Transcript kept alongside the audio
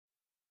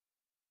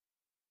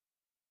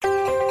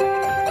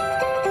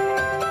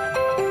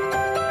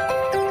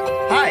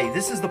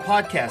this is the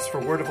podcast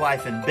for Word of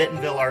Life in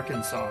Bentonville,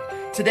 Arkansas.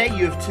 Today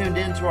you have tuned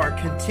in to our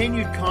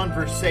continued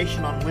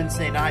conversation on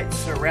Wednesday nights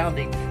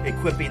surrounding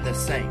equipping the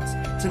saints.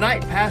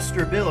 Tonight,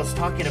 Pastor Bill is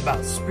talking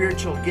about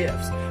spiritual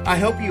gifts. I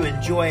hope you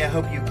enjoy, I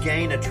hope you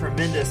gain a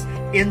tremendous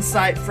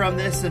insight from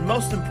this, and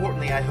most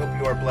importantly, I hope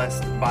you are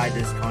blessed by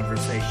this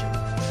conversation.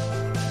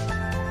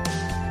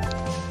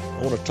 I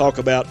want to talk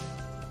about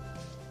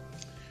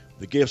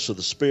the gifts of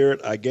the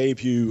Spirit. I gave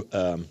you,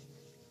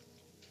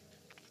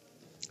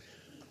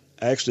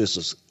 actually, this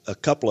is a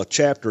couple of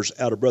chapters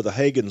out of Brother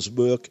Hagin's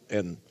book,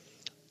 and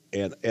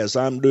as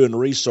I'm doing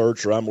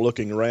research or I'm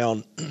looking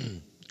around,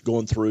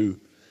 going through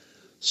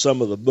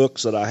some of the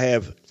books that I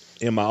have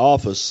in my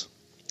office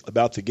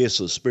about the gifts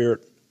of the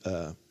Spirit,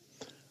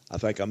 I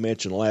think I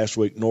mentioned last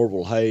week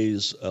Norval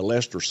Hayes,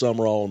 Lester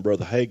Sumrall, and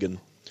Brother Hagin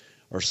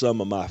are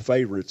some of my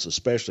favorites,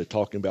 especially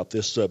talking about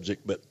this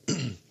subject. But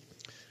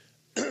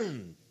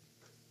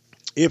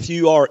if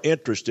you are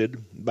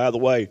interested, by the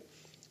way,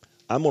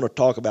 I'm going to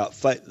talk about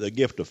faith, the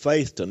gift of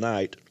faith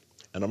tonight,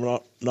 and I'm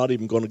not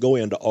even going to go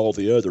into all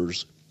the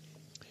others.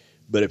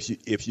 But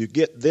if you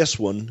get this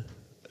one,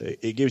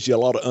 it gives you a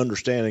lot of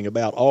understanding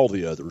about all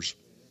the others.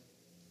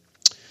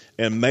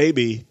 And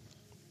maybe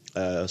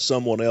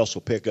someone else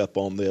will pick up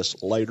on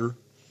this later.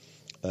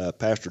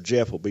 Pastor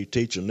Jeff will be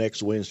teaching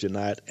next Wednesday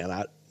night, and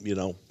I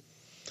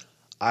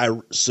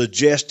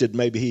suggested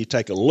maybe he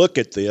take a look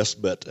at this,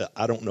 but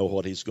I don't know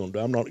what he's going to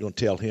do. I'm not going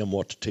to tell him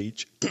what to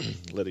teach.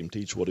 Let him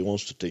teach what he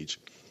wants to teach.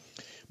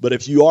 But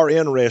if you are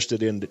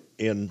interested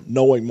in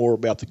knowing more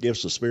about the gifts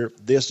of the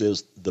Spirit, this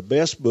is the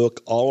best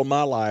book all of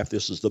my life.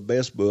 This is the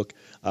best book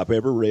I've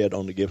ever read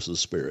on the gifts of the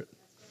Spirit.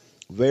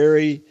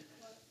 Very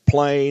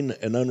plain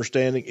and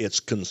understanding. It's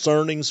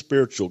concerning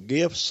spiritual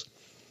gifts.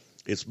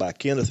 It's by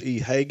Kenneth E.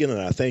 Hagin,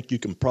 and I think you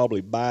can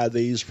probably buy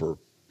these for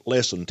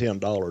less than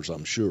 $10,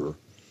 I'm sure.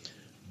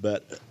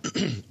 But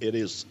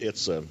it's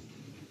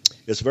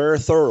very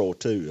thorough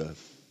too.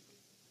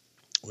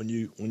 When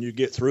you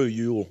get through,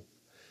 you'll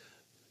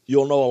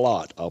know a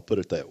lot. I'll put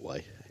it that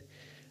way.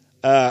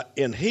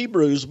 In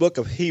Hebrews, book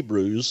of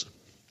Hebrews,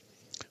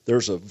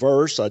 there's a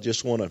verse I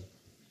just want to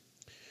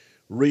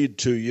read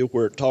to you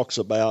where it talks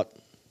about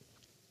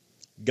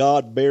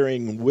God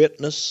bearing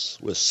witness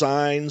with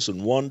signs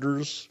and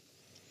wonders,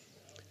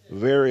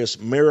 various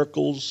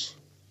miracles,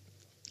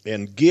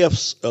 and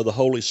gifts of the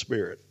Holy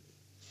Spirit.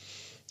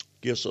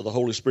 Gifts of the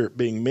Holy Spirit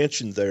being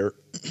mentioned there.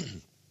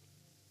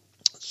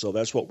 So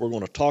that's what we're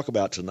going to talk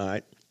about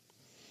tonight.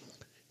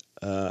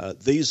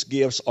 These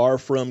gifts are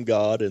from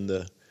God, and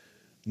the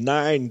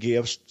 9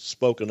 gifts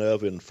spoken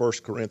of in 1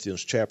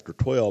 Corinthians chapter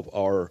 12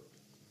 are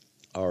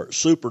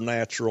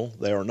supernatural.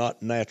 They are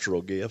not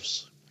natural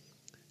gifts.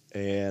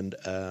 And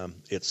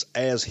it's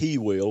as He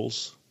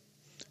wills.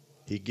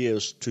 He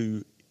gives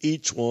to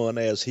each one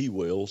as He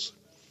wills.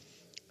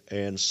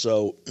 And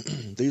so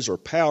these are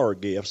power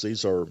gifts.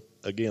 These are,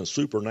 again,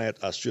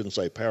 supernatural. I shouldn't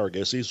say power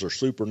gifts. These are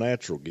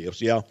supernatural gifts.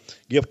 Yeah,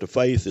 gift of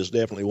faith is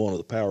definitely one of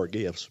the power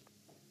gifts.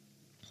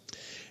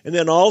 And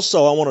then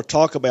also I want to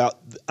talk about,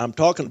 I'm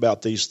talking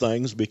about these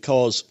things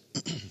because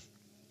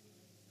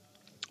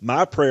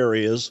my prayer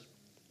is,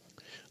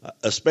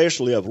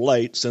 especially of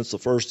late, since the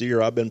first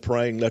year, I've been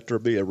praying, let there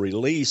be a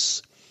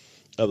release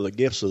of the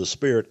gifts of the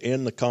Spirit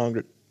in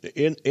the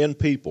in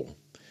people,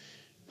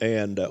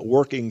 and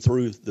working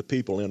through the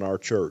people in our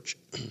church.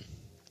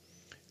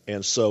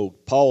 And so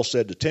Paul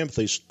said to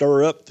Timothy,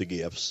 stir up the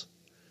gifts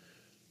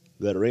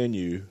that are in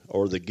you,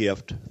 or the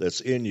gift that's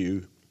in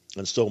you.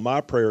 And so my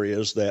prayer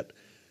is that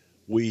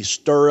we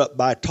stir up,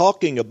 by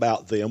talking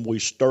about them, we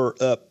stir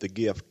up the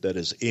gift that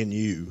is in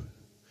you,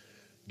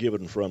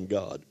 given from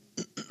God.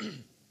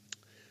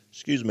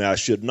 Excuse me, I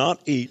should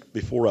not eat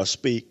before I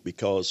speak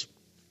because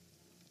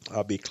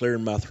I'll be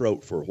clearing my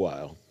throat for a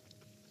while.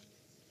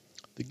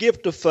 The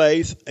gift of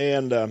faith,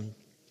 and I'm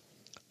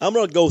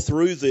going to go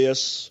through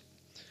this.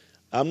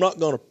 I'm not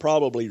going to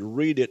probably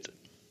read it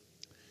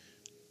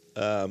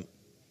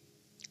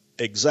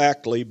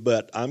exactly,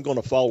 but I'm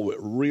going to follow it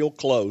real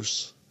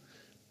close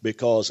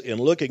because in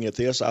looking at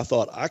this, I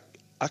thought,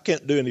 I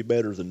can't do any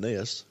better than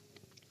this.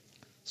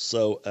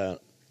 So,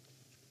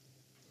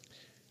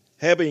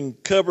 having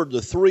covered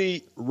the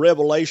 3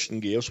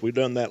 revelation gifts, we've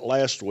done that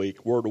last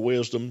week, word of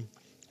wisdom,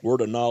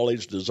 word of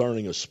knowledge,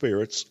 discerning of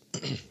spirits.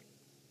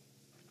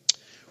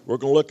 We're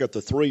going to look at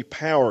the 3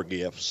 power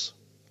gifts.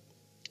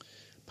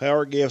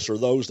 Power gifts are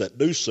those that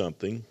do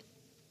something,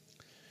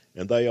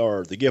 and they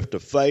are the gift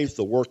of faith,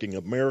 the working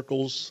of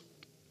miracles,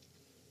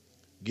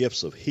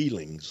 gifts of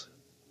healings.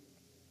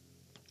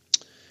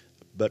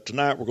 But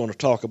tonight we're going to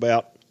talk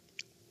about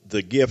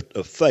the gift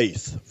of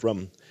faith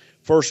from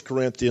 1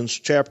 Corinthians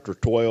chapter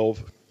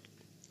 12,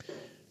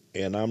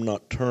 and I'm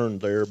not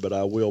turned there, but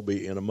I will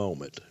be in a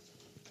moment.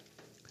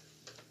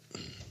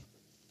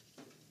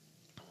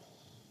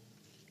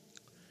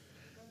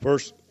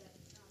 First,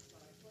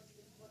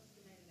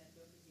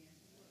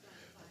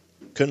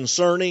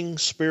 concerning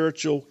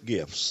spiritual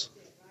gifts.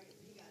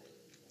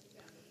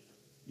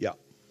 Yeah.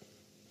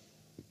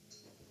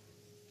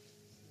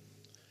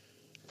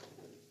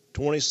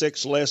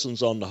 26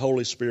 Lessons on the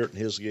Holy Spirit and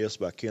His Gifts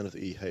by Kenneth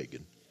E.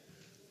 Hagin.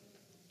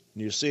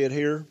 Can you see it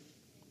here?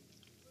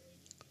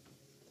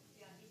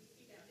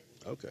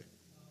 Okay.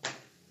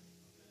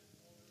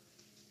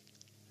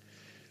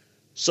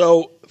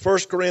 So, 1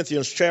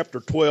 Corinthians chapter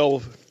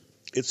 12,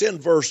 it's in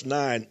verse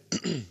 9.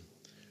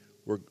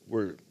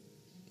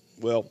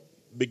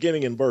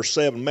 Beginning in verse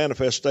 7,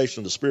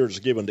 manifestation of the Spirit is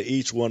given to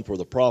each one for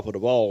the profit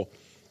of all.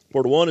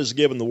 For to one is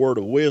given the word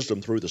of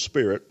wisdom through the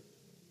Spirit,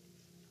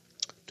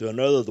 to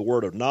another the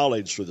word of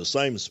knowledge through the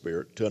same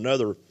Spirit, to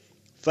another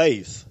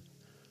faith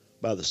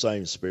by the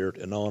same Spirit,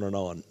 and on and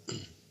on.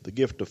 The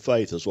gift of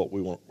faith is what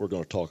we're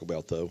going to talk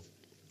about, though.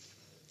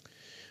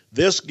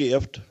 This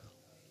gift,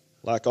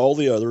 like all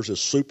the others, is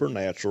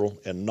supernatural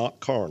and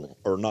not carnal,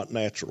 or not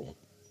natural.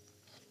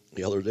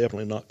 Yeah, they're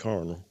definitely not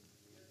carnal.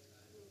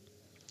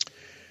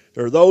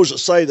 There are those that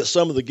say that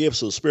some of the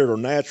gifts of the Spirit are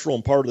natural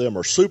and part of them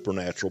are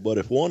supernatural, but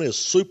if one is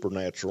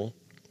supernatural,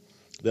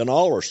 then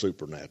all are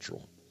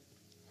supernatural.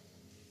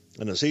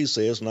 And as he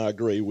says, and I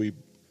agree, we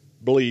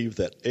believe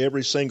that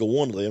every single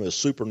one of them is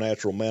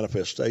supernatural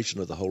manifestation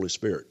of the Holy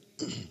Spirit.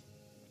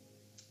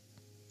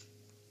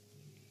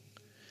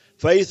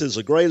 Faith is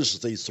the greatest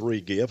of these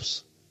three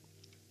gifts.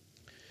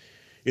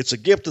 It's a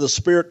gift of the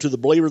Spirit to the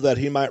believer that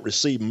he might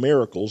receive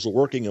miracles. The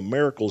working of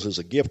miracles is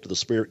a gift of the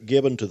Spirit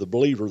given to the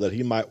believer that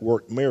he might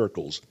work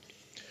miracles.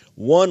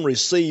 One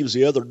receives,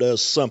 the other does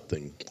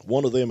something.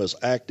 One of them is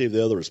active,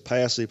 the other is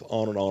passive,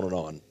 on and on and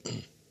on.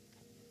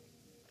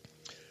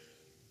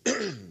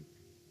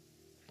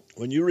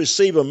 When you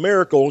receive a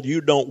miracle, you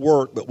don't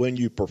work, but when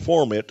you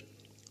perform it,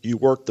 you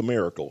work the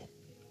miracle.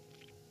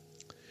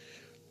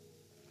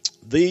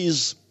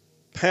 These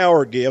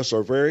power gifts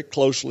are very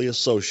closely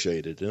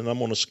associated, and I'm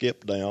going to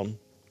skip down.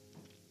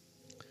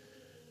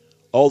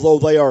 Although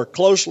they are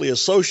closely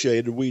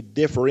associated, we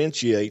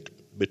differentiate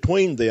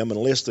between them and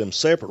list them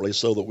separately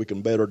so that we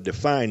can better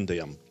define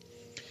them.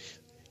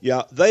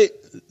 Yeah,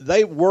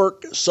 they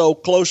work so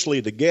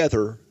closely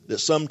together that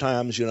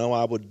sometimes,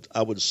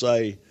 I would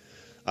say,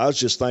 I was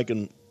just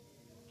thinking,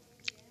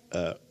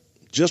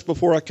 just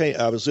before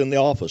I was in the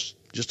office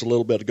just a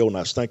little bit ago, and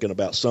I was thinking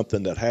about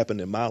something that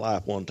happened in my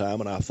life one time,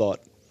 and I thought,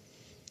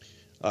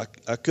 I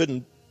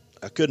couldn't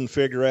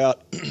figure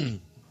out,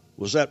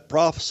 was that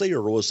prophecy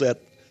or was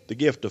that the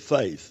gift of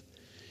faith?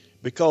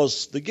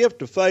 Because the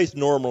gift of faith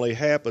normally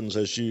happens,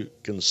 as you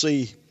can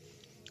see.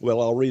 Well,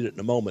 I'll read it in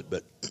a moment,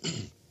 but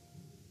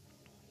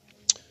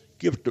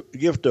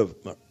gift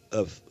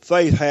of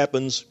faith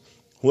happens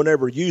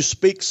whenever you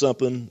speak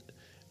something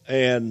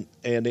and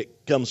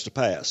it comes to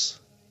pass.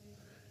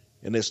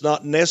 And it's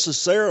not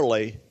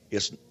necessarily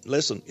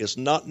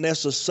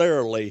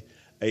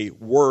a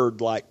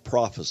word like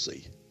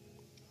prophecy.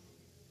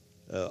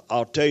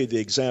 I'll tell you the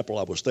example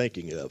I was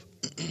thinking of.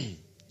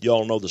 You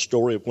all know the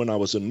story of when I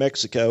was in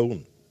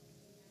Mexico.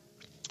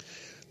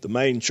 The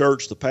main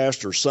church, the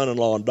pastor's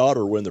son-in-law and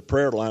daughter were in the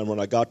prayer line. When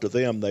I got to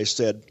them, they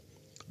said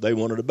they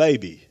wanted a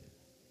baby.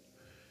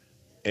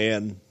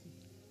 And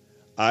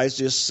I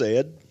just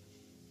said,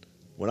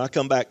 when I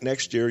come back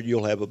next year,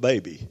 you'll have a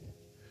baby.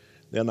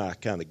 Then I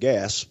kind of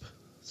gasped,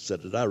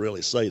 said, did I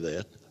really say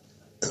that?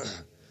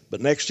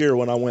 But next year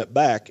when I went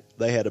back,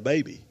 they had a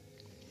baby.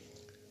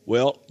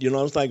 Well, I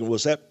was thinking,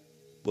 was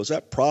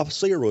that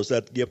prophecy or was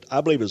that gift?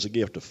 I believe it was a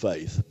gift of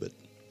faith, but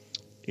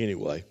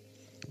anyway.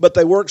 But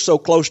they work so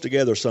close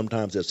together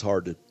sometimes it's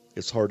hard to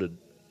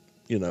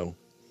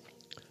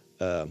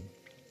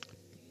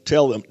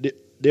tell them,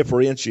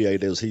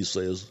 differentiate, as he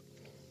says.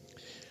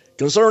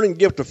 Concerning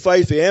gift of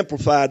faith, the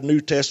Amplified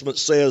New Testament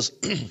says,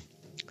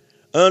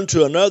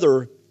 unto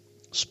another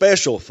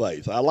special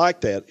faith. I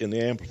like that in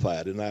the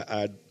Amplified, and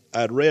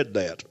I'd read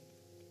that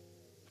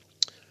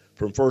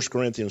from 1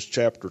 Corinthians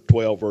chapter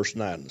 12, verse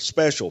 9.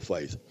 Special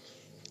faith.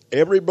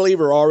 Every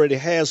believer already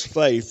has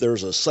faith.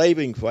 There's a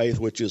saving faith,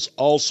 which is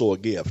also a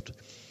gift.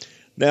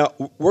 Now,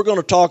 we're going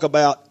to talk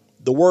about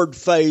the word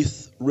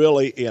faith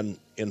really in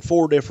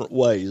 4 different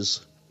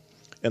ways,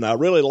 and I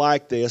really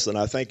like this, and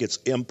I think it's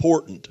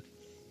important.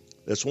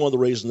 That's one of the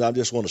reasons I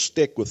just want to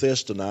stick with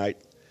this tonight.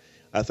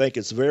 I think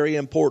it's very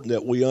important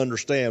that we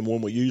understand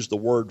when we use the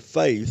word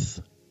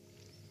faith,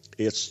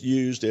 it's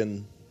used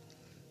in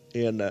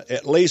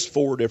at least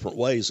 4 different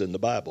ways in the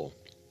Bible.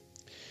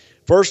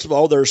 First of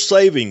all, there's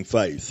saving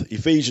faith.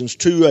 Ephesians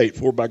 2:8,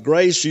 for by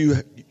grace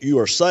you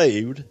are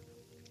saved,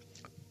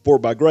 for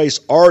by grace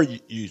are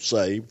you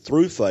saved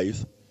through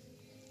faith,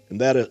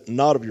 and that is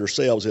not of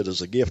yourselves, it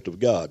is a gift of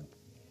God.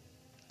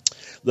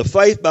 The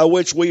faith by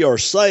which we are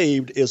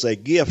saved is a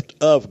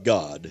gift of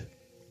God,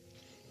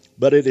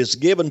 but it is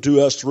given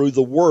to us through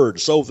the Word.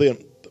 So then,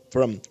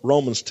 from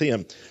Romans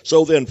 10,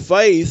 so then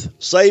faith,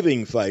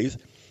 saving faith,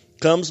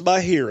 comes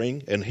by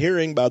hearing, and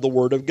hearing by the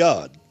Word of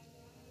God.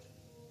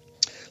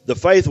 The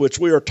faith which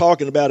we are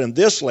talking about in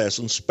this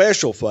lesson,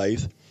 special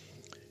faith,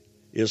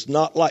 is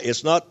not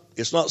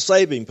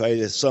saving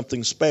faith, it's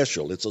something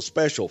special. It's a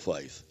special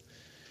faith.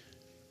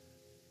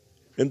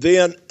 And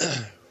then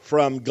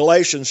from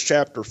Galatians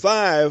chapter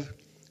 5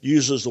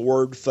 uses the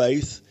word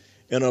faith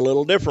in a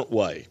little different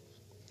way.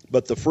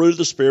 But the fruit of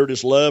the Spirit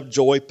is love,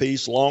 joy,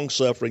 peace,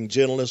 long-suffering,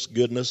 gentleness,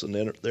 goodness, and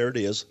then there it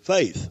is,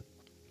 faith.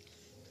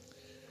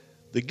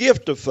 The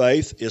gift of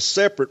faith is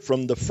separate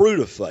from the fruit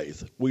of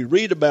faith. We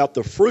read about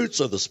the fruits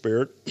of the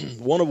Spirit,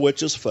 one of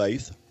which is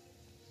faith.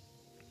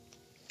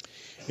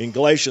 In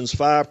Galatians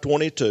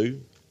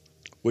 5:22,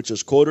 which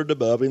is quoted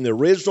above, in the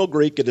original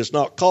Greek it is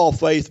not called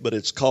faith, but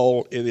it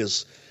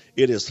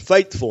is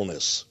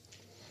faithfulness.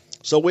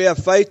 So we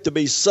have faith to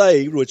be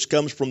saved, which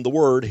comes from the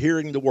word,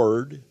 hearing the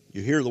word.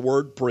 You hear the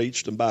word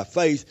preached, and by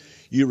faith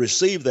you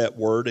receive that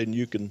word, and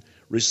you can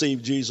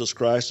receive Jesus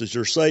Christ as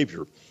your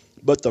Savior.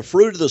 But the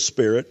fruit of the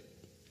Spirit,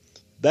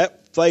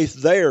 that faith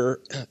there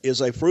is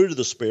a fruit of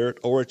the Spirit,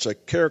 or it's a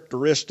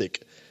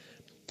characteristic.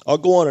 I'll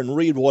go on and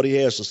read what he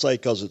has to say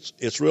because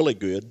it's really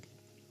good.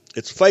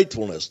 It's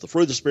faithfulness. The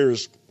fruit of the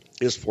Spirit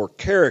is for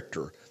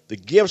character. The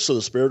gifts of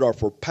the Spirit are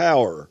for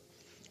power.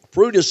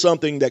 Fruit is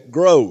something that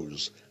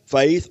grows.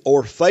 Faith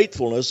or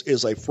faithfulness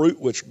is a fruit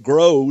which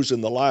grows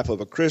in the life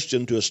of a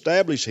Christian to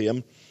establish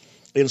him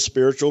in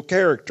spiritual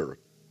character.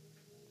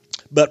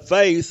 But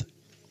faith,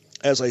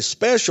 as a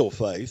special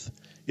faith,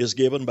 is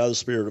given by the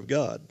Spirit of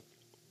God.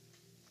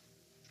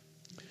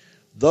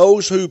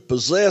 Those who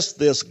possess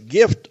this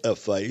gift of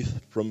faith,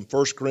 from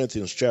 1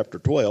 Corinthians chapter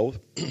 12,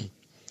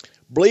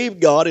 believe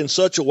God in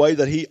such a way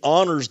that he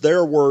honors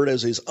their word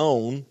as his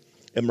own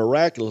and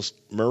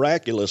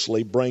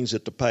miraculously brings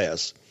it to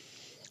pass.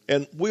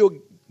 And we'll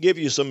give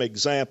you some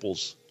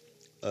examples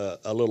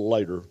a little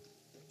later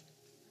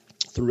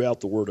throughout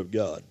the Word of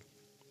God.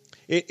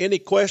 Any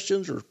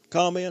questions or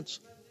comments?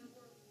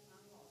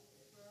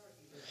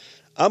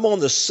 I'm on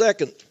the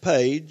second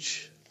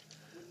page.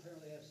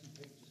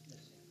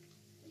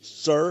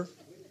 Sir?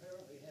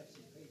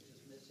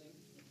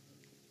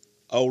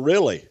 Oh,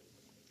 really?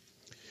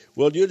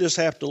 Well, you just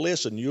have to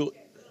listen.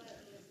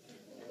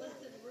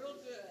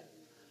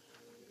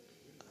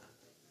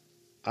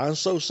 I'm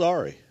so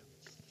sorry.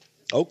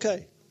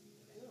 Okay.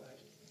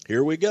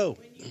 Here we go.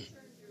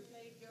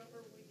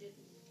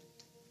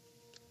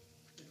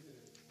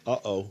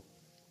 Uh-oh.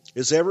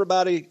 Is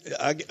everybody...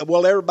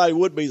 well, everybody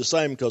would be the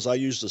same because I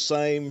use the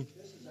same...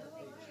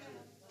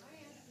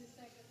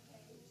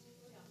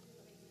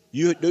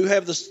 You do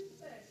have this...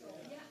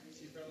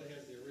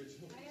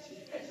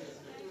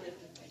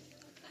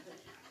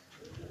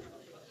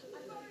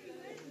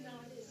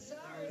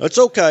 That's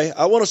okay.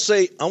 I want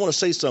to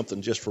see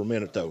something just for a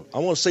minute, though. I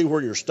want to see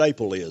where your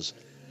staple is.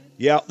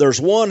 Yeah, there's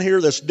one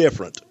here that's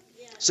different.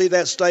 See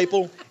that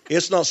staple?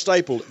 It's not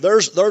stapled.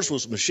 Theirs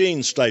was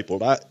machine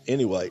stapled.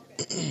 Anyway.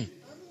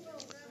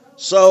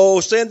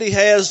 So Cindy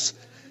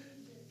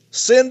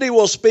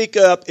will speak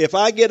up if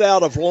I get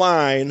out of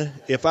line,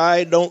 if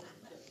I don't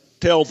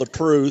tell the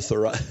truth,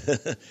 or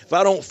if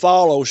I don't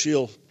follow,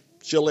 she'll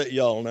let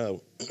y'all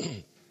know.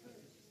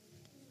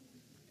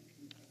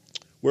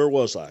 Where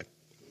was I?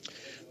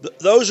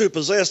 Those who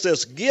possess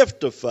this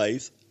gift of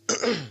faith,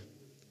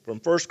 from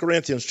 1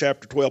 Corinthians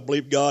chapter 12,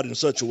 believe God in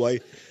such a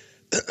way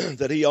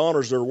that he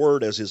honors their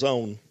word as his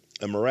own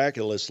and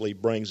miraculously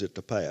brings it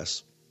to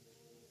pass.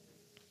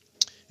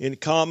 Any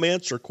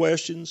comments or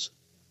questions?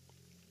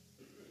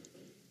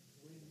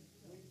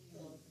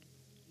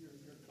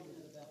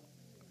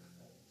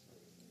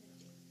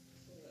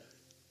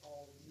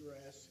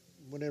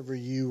 Whenever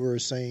you were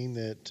saying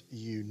that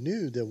you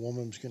knew that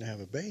woman was going to have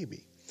a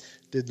baby,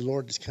 did the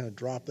Lord just kind of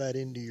drop that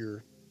into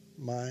your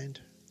mind?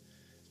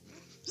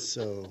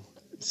 So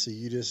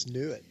you just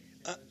knew it.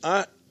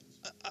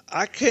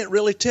 I can't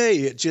really tell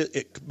you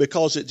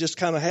because it just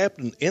kind of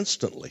happened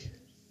instantly.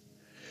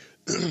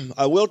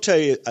 I will tell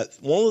you,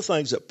 one of the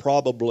things that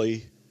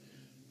probably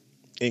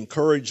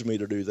encouraged me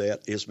to do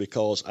that is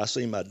because I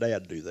seen my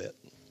dad do that.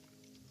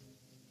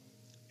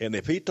 And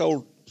if he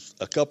told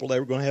a couple they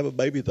were going to have a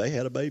baby, they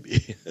had a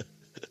baby.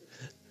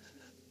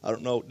 I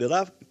don't know. Did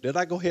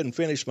I go ahead and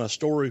finish my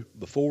story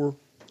before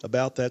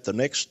about that? The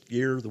next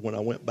year when I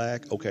went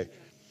back? Okay.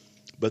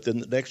 But then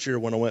the next year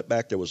when I went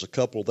back, there was a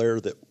couple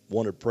there that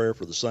wanted prayer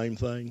for the same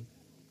thing.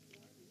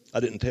 I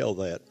didn't tell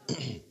that.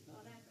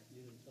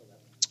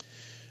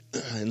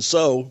 And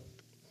so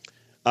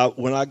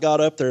when I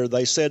got up there,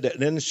 they said that.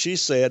 And then she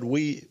said,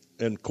 and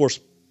of course,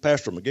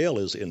 Pastor Miguel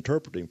is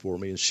interpreting for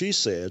me, and she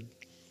said,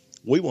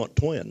 we want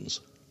twins.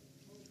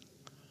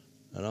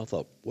 And I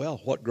thought, well,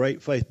 what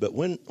great faith. But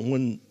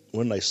when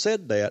they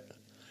said that,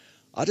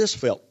 I just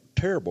felt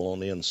terrible on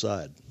the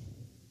inside.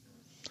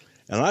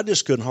 And I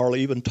just couldn't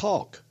hardly even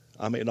talk.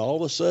 I mean, all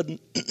of a sudden,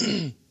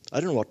 I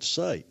didn't know what to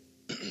say.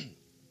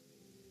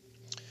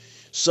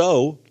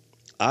 So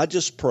I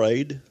just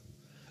prayed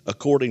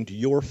according to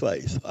your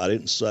faith. I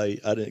didn't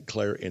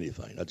declare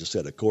anything. I just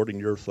said, according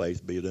to your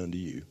faith, be it unto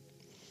you.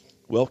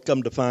 Well,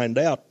 come to find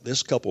out,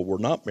 this couple were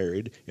not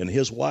married, and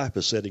his wife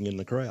is sitting in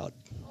the crowd.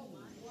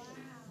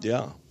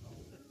 Yeah.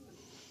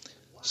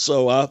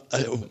 So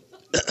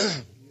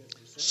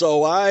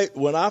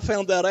when I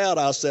found that out,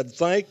 I said,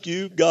 thank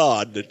you,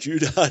 God, that you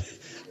died.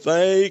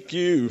 Thank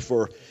you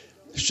for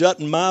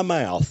shutting my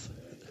mouth.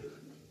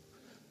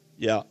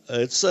 Yeah,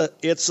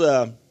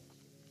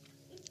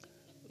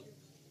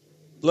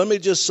 let me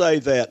just say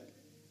that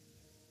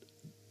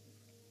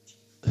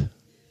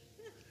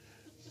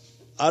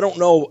I don't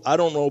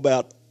know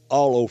about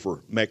all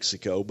over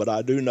Mexico, but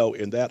I do know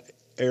in that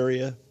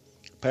area,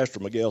 Pastor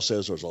Miguel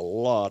says there's a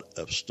lot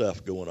of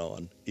stuff going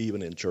on,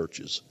 even in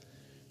churches.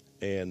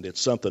 And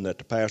it's something that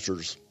the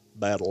pastors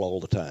battle all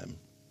the time.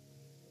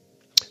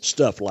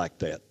 Stuff like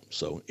that.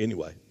 So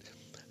anyway,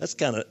 I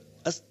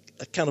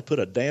kind of put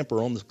a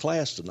damper on the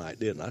class tonight,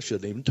 didn't I? I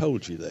shouldn't even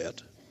told you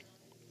that.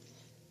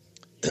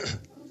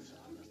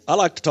 I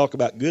like to talk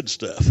about good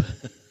stuff.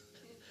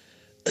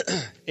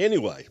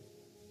 Anyway,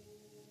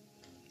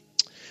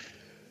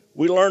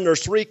 we learned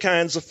there's three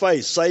kinds of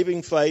faith.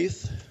 Saving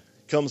faith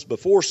comes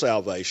before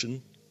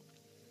salvation.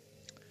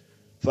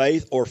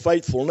 Faith or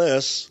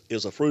faithfulness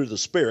is a fruit of the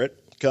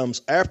Spirit,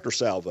 comes after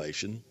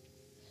salvation.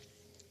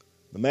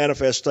 The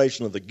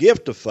manifestation of the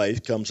gift of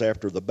faith comes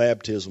after the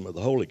baptism of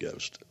the Holy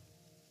Ghost.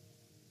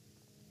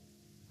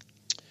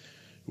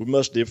 We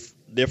must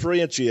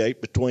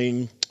differentiate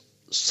between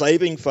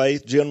saving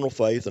faith, general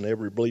faith, and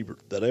every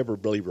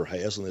believer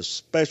has, and this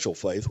special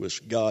faith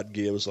which God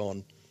gives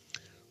on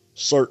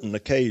certain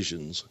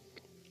occasions.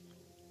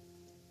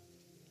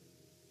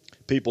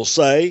 People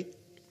say,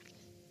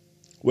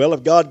 well,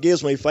 if God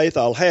gives me faith,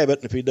 I'll have it,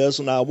 and if he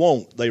doesn't, I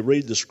won't. They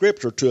read the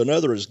scripture to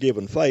another as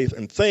given faith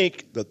and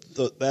think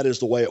that that is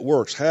the way it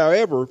works.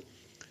 However,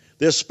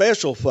 this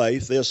special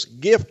faith, this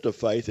gift of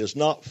faith, is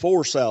not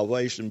for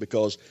salvation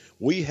because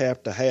we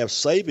have to have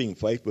saving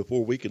faith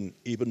before we can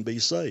even be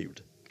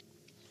saved.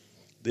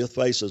 This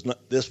faith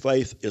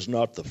is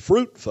not the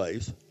fruit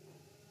faith,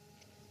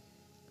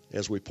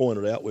 as we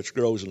pointed out, which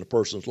grows in a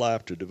person's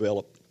life to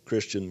develop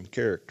Christian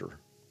character.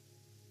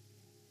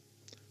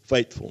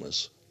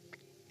 Faithfulness.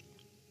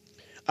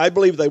 I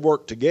believe they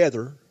work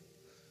together.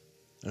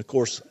 And of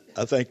course,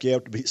 I think you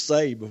have to be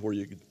saved before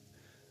you can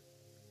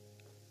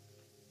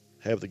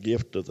have the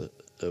gift of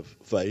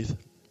faith,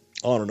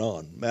 on and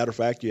on. Matter of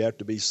fact, you have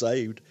to be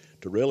saved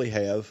to really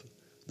have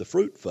the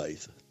fruit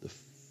faith,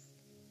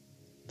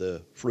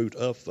 the fruit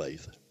of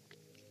faith.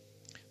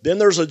 Then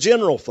there's a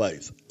general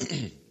faith.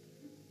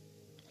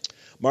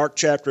 Mark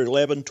chapter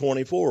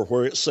 11:24,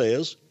 where it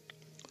says,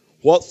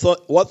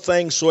 What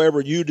things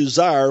soever you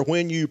desire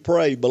when you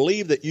pray,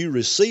 believe that you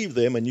receive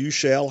them and you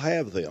shall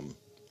have them.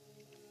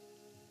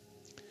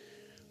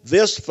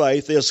 This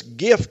faith, this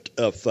gift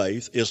of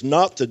faith, is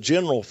not the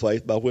general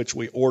faith by which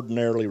we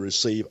ordinarily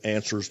receive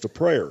answers to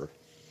prayer.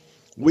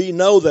 We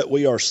know that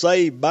we are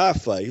saved by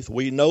faith.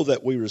 We know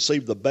that we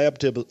receive the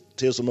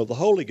baptism of the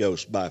Holy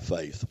Ghost by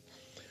faith.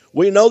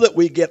 We know that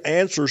we get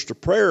answers to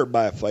prayer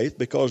by faith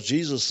because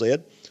Jesus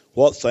said,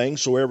 What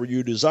things soever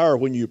you desire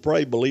when you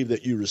pray, believe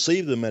that you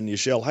receive them and you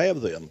shall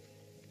have them.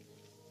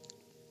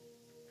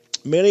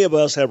 Many of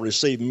us have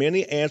received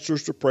many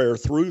answers to prayer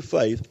through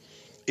faith,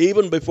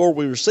 even before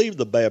we receive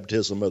the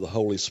baptism of the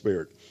Holy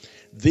Spirit.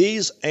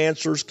 These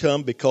answers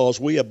come because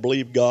we have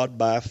believed God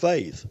by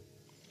faith.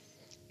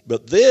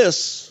 But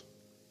that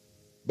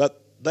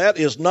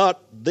is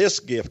not this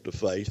gift of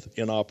faith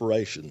in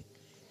operation.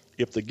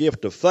 If the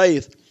gift of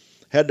faith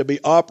had to be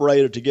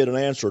operated to get an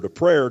answer to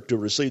prayer, to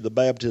receive the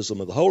baptism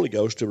of the Holy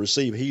Ghost, to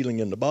receive healing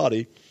in the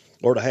body,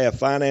 or to have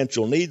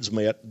financial needs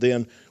met,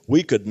 then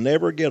we could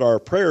never get our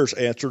prayers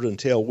answered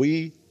until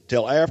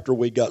after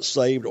we got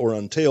saved or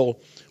until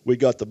we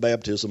got the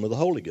baptism of the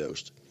Holy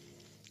Ghost.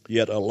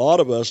 Yet a lot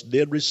of us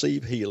did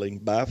receive healing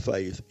by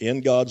faith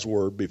in God's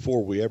Word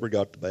before we ever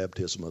got the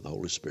baptism of the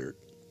Holy Spirit.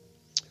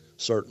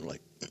 Certainly.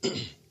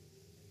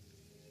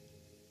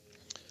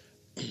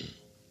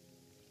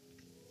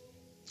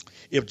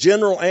 If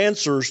general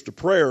answers to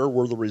prayer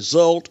were the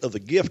result of the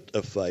gift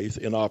of faith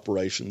in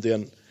operation,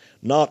 then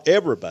not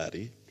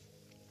everybody,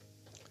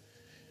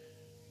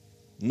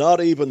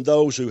 not even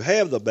those who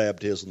have the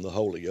baptism of the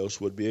Holy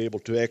Ghost, would be able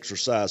to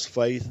exercise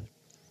faith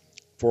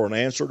for an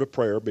answer to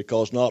prayer,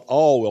 because not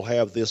all will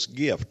have this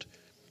gift.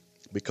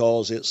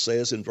 Because it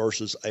says in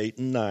verses 8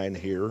 and 9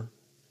 here,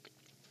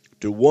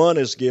 to one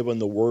is given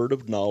the word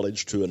of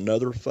knowledge, to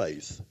another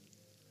faith.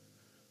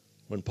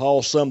 When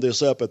Paul summed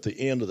this up at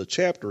the end of the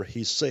chapter,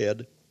 he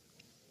said,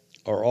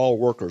 are all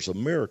workers of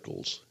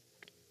miracles?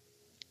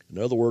 In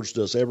other words,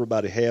 does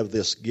everybody have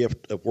this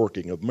gift of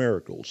working of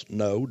miracles?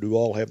 No. Do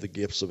all have the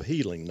gifts of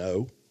healing?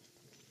 No.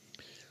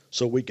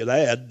 So we could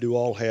add, do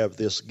all have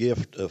this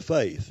gift of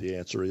faith? The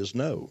answer is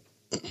no.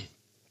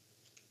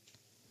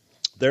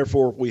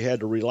 Therefore, if we had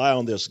to rely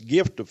on this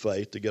gift of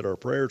faith to get our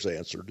prayers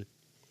answered,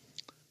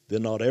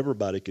 then not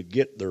everybody could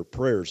get their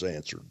prayers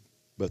answered.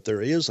 But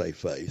there is a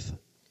faith,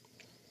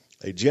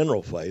 a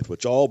general faith,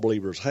 which all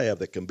believers have,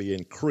 that can be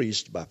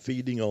increased by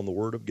feeding on the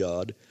Word of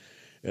God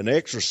and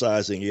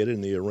exercising it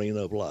in the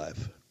arena of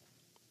life.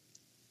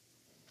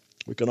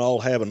 We can all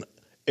have an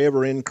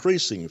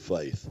ever-increasing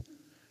faith.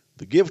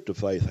 The gift of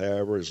faith,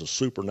 however, is a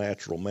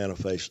supernatural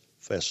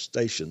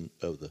manifestation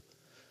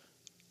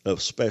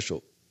of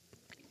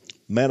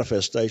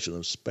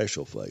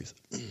special faith.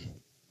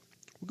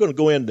 We're going to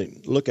go in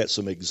and look at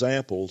some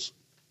examples.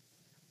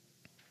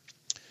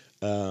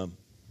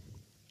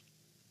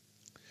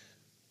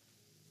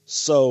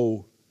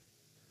 So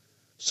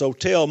So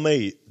tell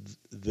me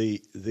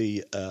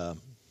well,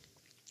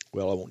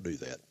 I won't do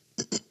that.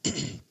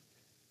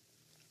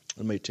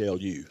 Let me tell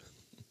you.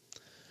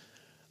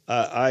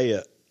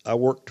 I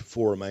worked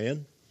for a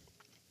man.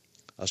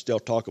 I still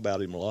talk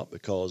about him a lot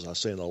because I've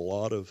seen a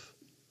lot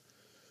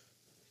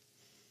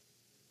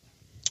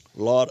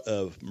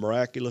of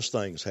miraculous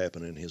things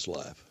happen in his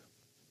life.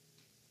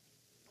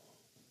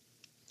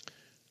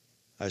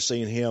 I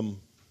seen him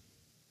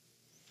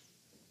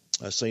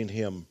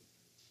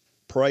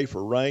pray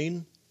for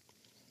rain.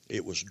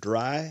 It was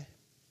dry,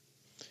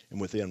 and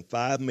within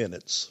 5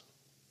 minutes,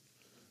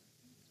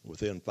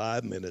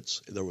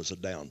 there was a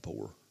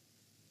downpour.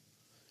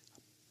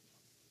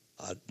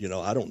 I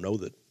don't know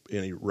that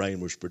any rain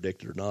was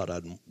predicted or not.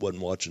 I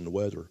wasn't watching the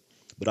weather,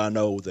 but I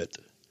know that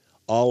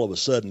all of a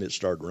sudden it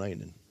started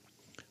raining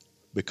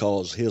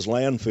because his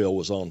landfill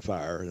was on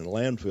fire, and a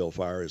landfill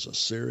fire is a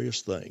serious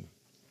thing.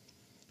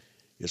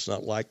 It's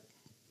not like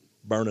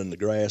burning the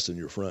grass in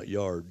your front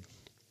yard,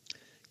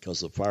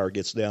 because the fire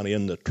gets down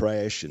in the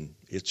trash, and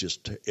it's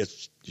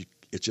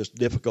just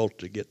difficult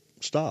to get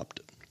stopped.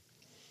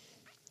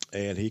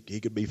 And he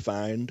could be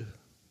fined.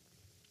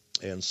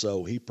 And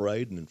so he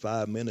prayed, and in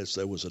 5 minutes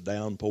there was a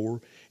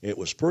downpour. It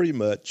was pretty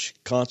much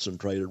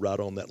concentrated right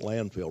on that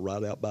landfill,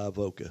 right out by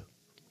Avoca.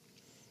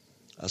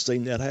 I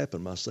seen that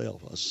happen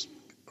myself. I was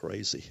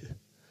crazy.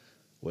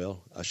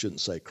 Well, I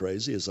shouldn't say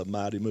crazy. It's a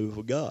mighty move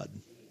of God.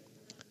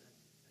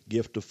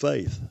 Gift of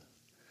faith.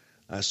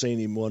 I seen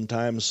him one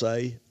time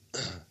say,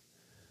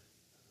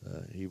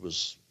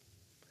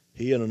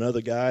 he and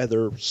another guy,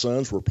 their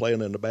sons were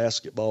playing in a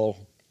basketball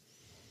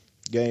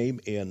game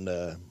in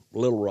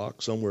Little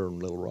Rock, somewhere in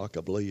Little Rock,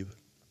 I believe.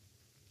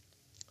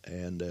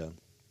 And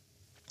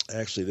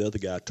actually, the other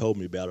guy told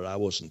me about it. I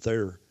wasn't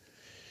there.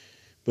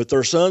 But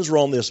their sons were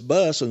on this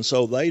bus, and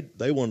so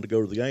they wanted to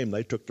go to the game.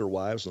 They took their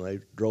wives, and they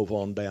drove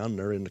on down, and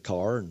they're in the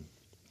car. And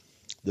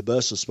the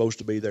bus is supposed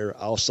to be there,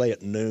 I'll say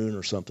at noon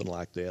or something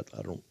like that.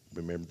 I don't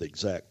remember the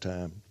exact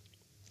time.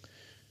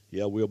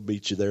 Yeah, we'll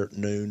meet you there at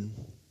noon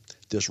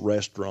at this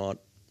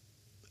restaurant,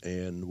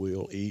 and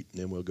we'll eat,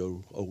 and then we'll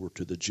go over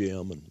to the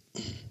gym.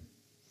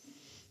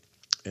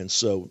 And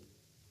so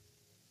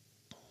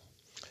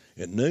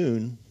at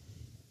noon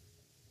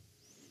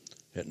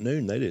they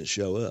didn't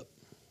show up.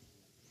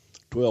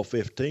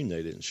 12:15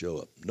 they didn't show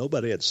up.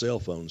 Nobody had cell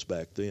phones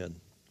back then.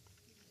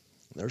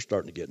 They're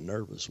starting to get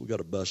nervous. We got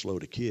a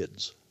busload of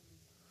kids,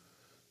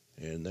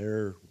 and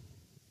they're,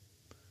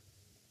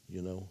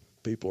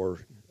 people are,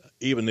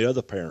 even the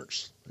other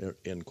parents,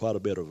 in quite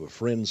a bit of a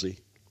frenzy.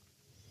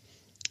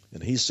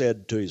 And he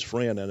said to his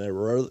friend, and there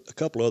were a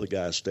couple other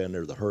guys standing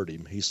there that heard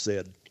him, he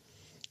said,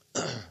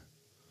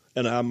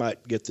 and I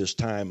might get this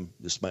time,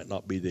 this might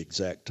not be the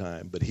exact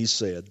time, but he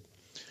said,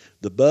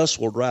 the bus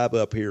will drive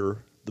up here,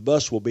 the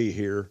bus will be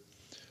here,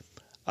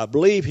 I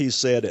believe he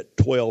said at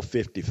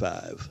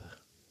 12:55.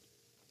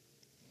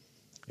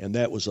 And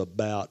that was a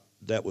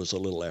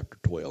little after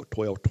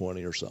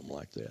 12:20 or something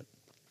like that,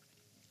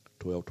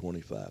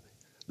 12:25.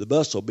 The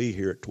bus will be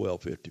here at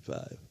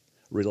 12:55.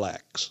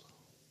 Relax.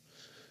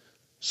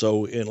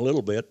 So in a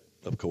little bit,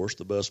 of course,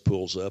 the bus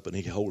pulls up, and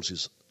he holds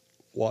his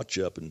watch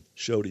up and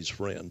showed his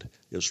friend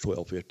it was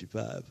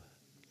 12:55.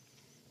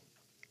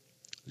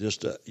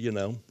 Just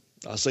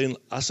I seen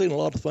a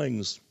lot of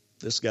things.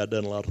 This guy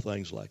done a lot of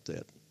things like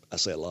that. I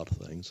say a lot of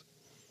things,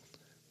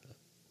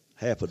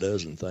 half a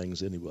dozen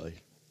things anyway.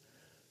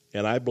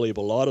 And I believe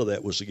a lot of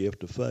that was the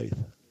gift of faith.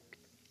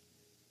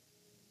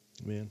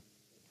 Amen.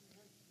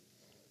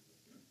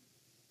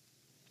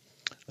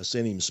 I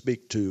seen him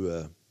speak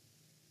to,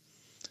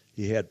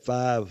 he had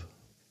 5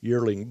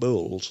 yearling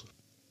bulls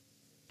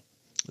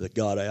that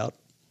got out,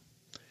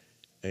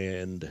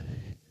 and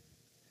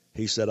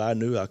he said, I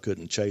knew I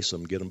couldn't chase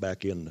them, get them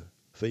back in the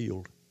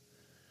field.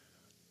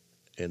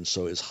 And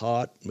so it's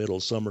hot, middle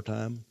of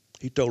summertime.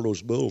 He told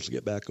those bulls to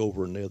get back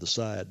over on the other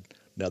side.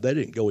 Now, they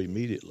didn't go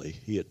immediately.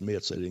 He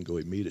admits they didn't go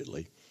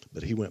immediately,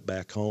 but he went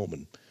back home,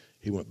 and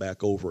he went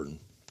back over in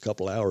a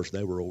couple of hours, and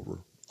they were over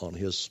in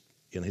his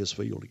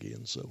field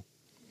again. So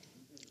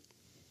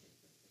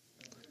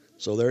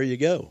there you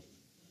go.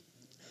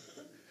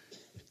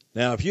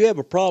 Now, if you have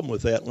a problem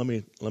with that, let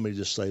me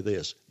just say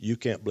this. You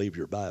can't believe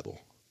your Bible.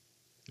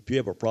 If you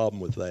have a problem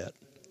with that.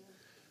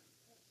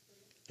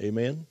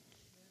 Amen?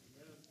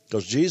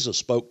 Because Jesus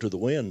spoke to the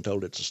wind and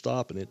told it to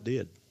stop, and it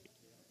did.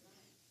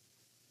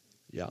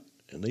 Yeah,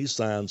 and these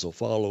signs will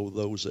follow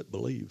those that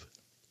believe.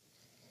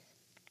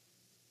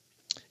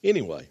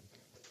 Anyway,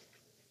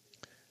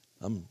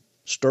 I'm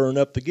stirring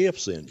up the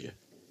gifts in you.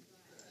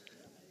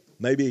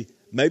 Maybe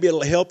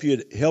it'll help you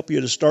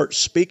to start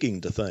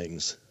speaking to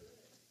things.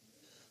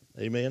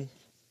 Amen.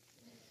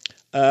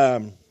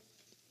 The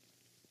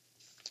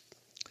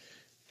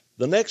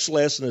next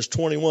lesson is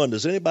 21.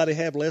 Does anybody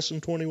have lesson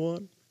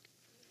 21?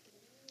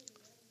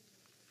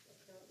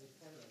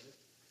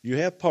 You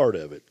have part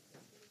of it.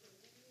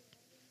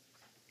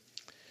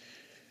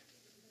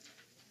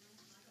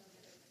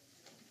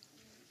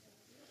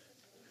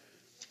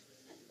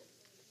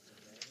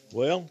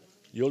 Well,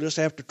 you'll just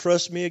have to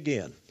trust me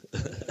again.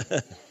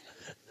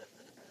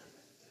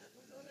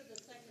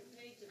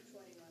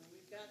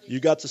 You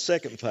got the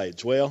second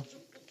page. Well,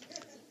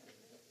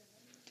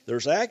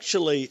 there's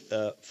actually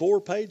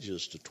 4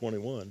 pages to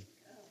 21.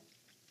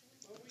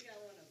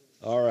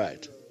 All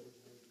right.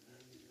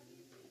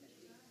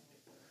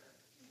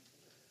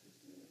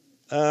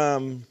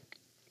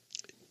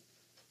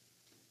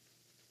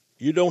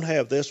 You don't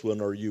have this one,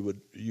 or you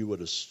would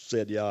have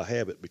said, yeah, I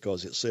have it,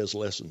 because it says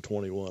lesson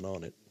 21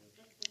 on it.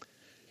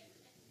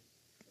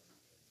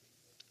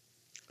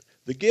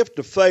 The gift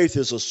of faith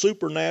is a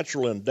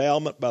supernatural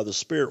endowment by the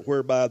Spirit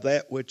whereby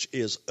that which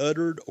is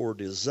uttered or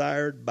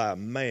desired by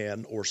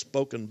man or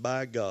spoken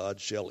by God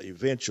shall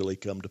eventually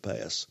come to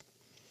pass.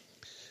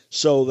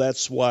 So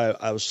that's why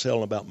I was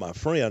telling about my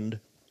friend.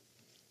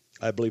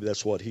 I believe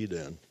that's what he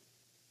done.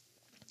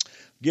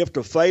 Gift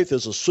of faith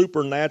is a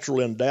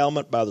supernatural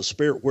endowment by the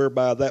Spirit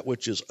whereby that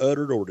which is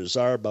uttered or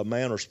desired by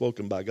man or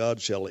spoken by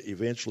God shall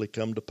eventually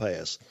come to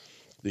pass.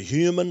 The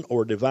human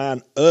or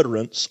divine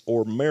utterance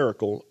or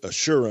miracle,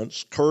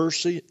 assurance,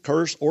 curse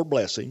or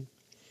blessing,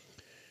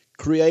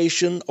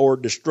 creation or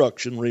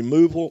destruction,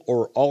 removal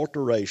or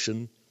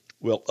alteration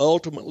will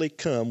ultimately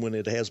come when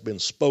it has been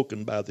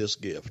spoken by this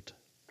gift.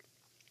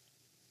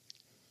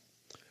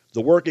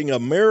 The working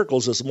of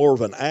miracles is more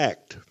of an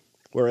act,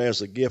 whereas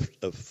the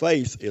gift of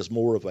faith is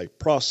more of a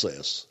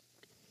process.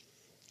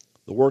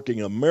 The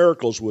working of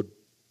miracles would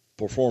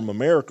perform a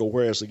miracle,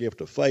 whereas the gift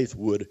of faith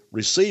would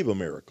receive a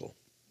miracle.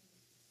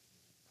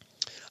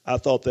 I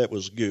thought that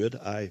was good.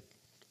 At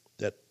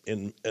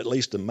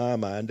least in my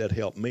mind, that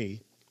helped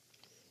me.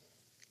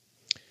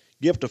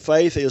 Gift of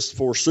faith is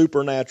for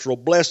supernatural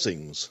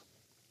blessings.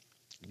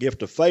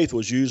 Gift of faith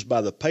was used by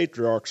the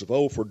patriarchs of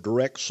old for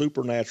direct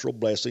supernatural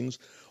blessings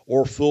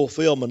or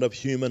fulfillment of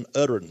human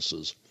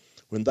utterances.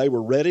 When they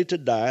were ready to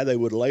die, they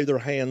would lay their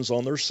hands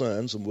on their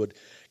sons and would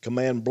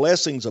command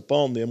blessings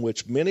upon them,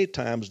 which many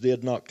times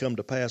did not come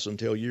to pass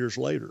until years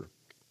later.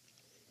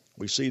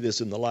 We see this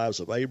in the lives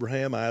of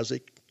Abraham,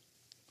 Isaac,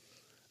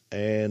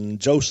 and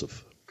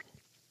Joseph.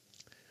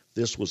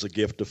 This was a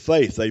gift of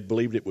faith. They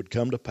believed it would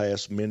come to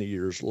pass many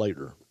years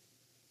later.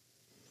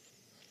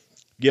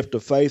 Gift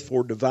of faith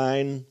for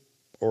divine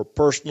or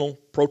personal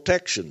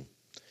protection.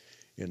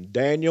 In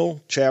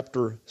Daniel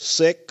chapter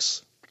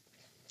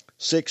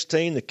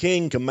 6:16, the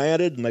king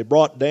commanded, and they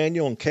brought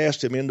Daniel and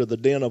cast him into the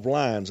den of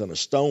lions. And a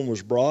stone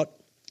was brought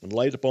and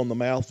laid upon the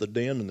mouth of the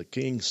den, and the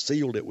king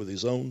sealed it with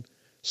his own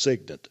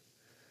signet.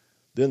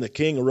 Then the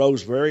king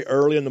arose very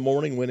early in the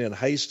morning, went in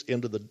haste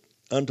unto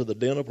the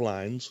den of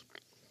lions.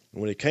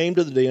 And when he came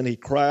to the den, he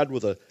cried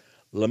with a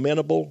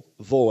lamentable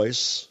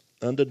voice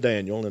unto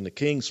Daniel. And the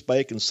king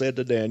spake and said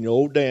to Daniel,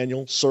 O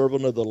Daniel,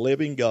 servant of the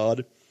living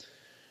God,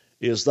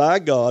 is thy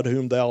God,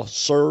 whom thou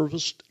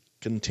servest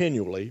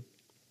continually,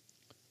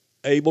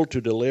 able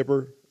to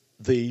deliver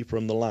thee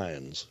from the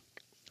lions?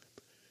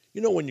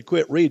 You know, when you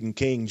quit reading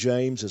King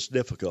James, it's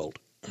difficult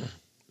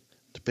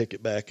to pick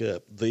it back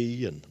up.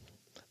 Thee and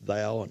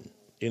thou, and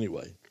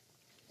anyway.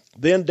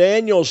 Then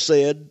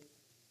said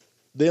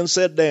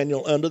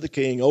Daniel unto the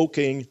king, O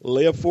king,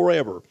 live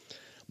forever.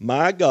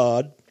 My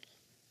God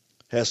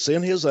has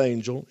sent his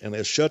angel and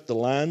has shut the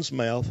lion's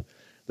mouth,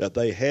 that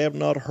they have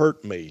not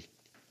hurt me.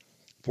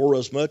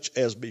 Forasmuch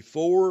as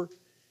before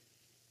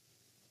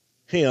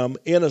him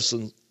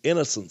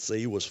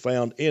innocency was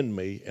found in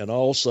me, and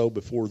also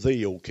before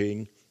thee, O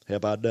king,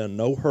 have I done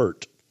no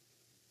hurt.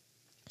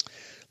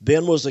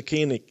 Then was the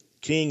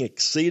king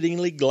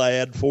exceedingly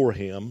glad for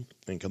him,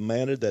 and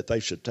commanded that they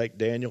should take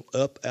Daniel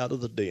up out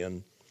of the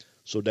den.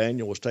 So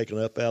Daniel was taken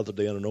up out of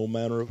the den, and no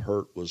manner of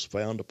hurt was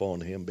found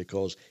upon him,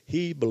 because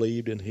he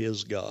believed in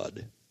his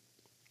God.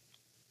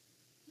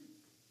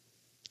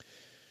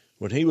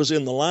 When he was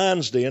in the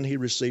lion's den, he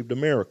received a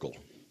miracle.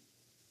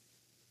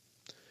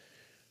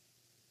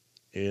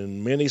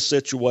 In many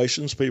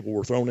situations, people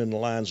were thrown in the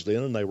lion's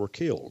den and they were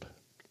killed.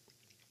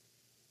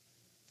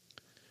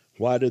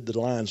 Why did the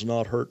lions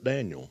not hurt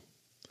Daniel?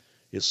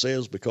 It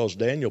says because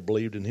Daniel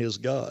believed in his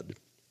God.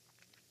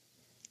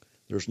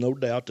 There's no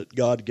doubt that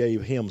God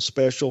gave him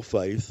special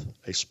faith,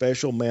 a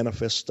special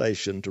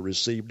manifestation to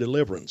receive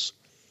deliverance.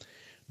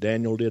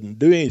 Daniel didn't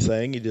do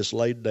anything. He just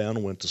laid down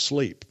and went to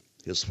sleep.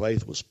 His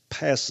faith was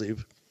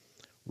passive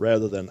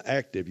rather than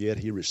active, yet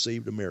he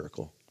received a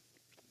miracle.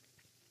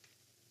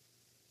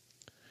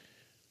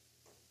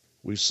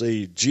 We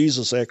see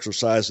Jesus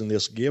exercising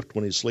this gift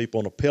when he slept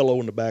on a pillow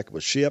in the back of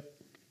a ship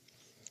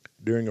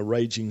during a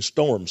raging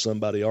storm.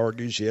 Somebody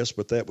argues, yes,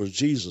 but that was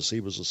Jesus.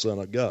 He was the Son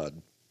of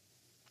God.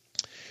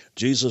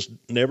 Jesus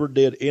never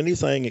did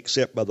anything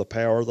except by the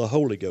power of the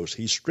Holy Ghost.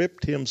 He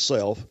stripped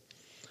himself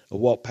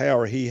of what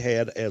power he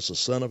had as the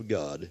Son of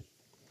God.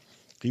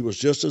 He was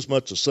just as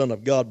much the Son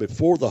of God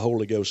before the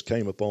Holy Ghost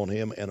came upon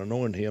him and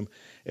anointed him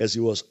as he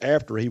was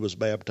after he was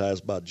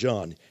baptized by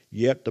John.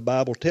 Yet the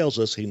Bible tells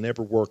us he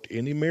never worked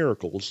any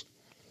miracles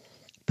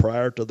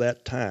prior to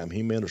that time.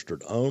 He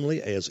ministered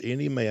only as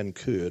any man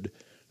could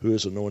who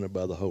is anointed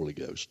by the Holy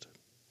Ghost.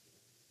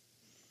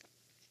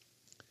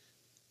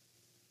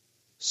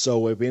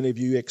 So have any of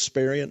you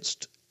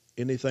experienced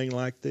anything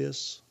like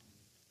this?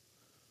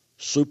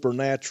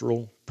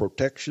 Supernatural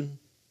protection?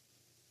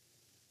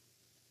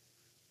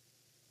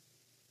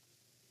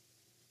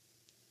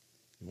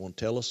 You want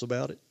to tell us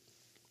about it?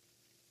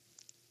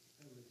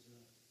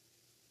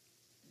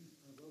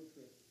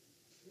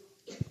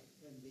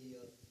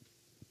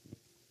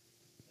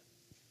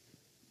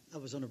 I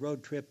was on a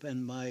road trip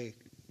and my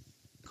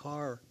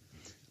car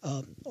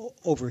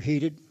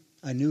overheated.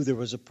 I knew there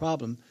was a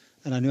problem,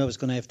 and I knew I was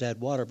going to have to add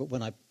water. But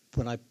when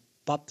I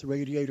popped the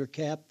radiator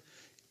cap,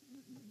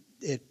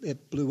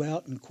 it blew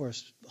out. And of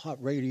course,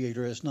 hot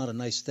radiator is not a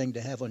nice thing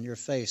to have on your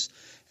face.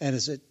 And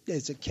as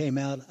it came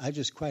out, I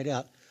just cried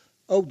out,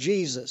 "Oh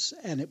Jesus!"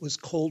 And it was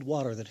cold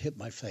water that hit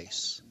my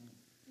face.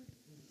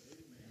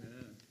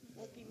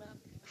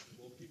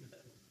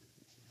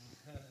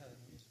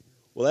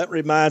 Well, that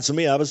reminds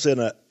me. I was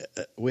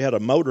we had a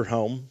motor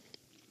home.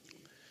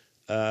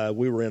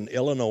 We were in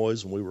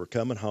Illinois, and we were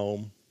coming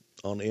home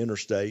on the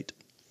interstate,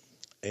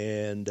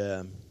 and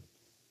I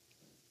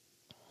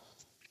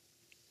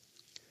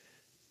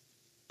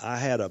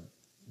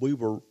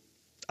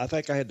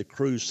think I had the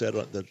cruise set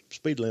on. The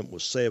speed limit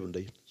was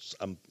 70.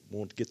 I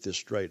want to get this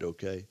straight,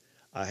 okay?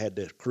 I had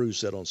the cruise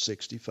set on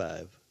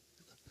 65.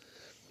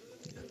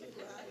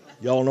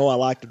 Y'all know I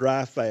like to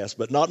drive fast,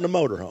 but not in a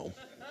motorhome.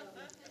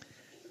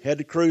 Had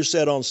the cruise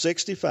set on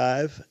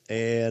 65,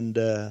 and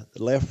the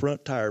left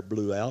front tire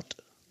blew out.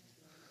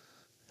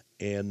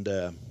 And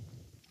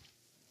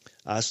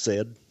I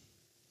said,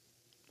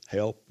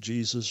 "Help,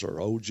 Jesus,"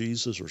 or "Oh,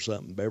 Jesus," or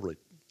something. Beverly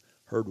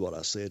heard what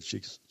I said.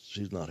 She's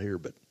not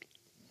here,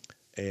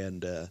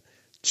 and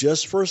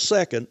just for a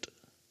second,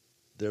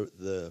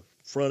 the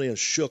front end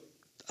shook.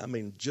 I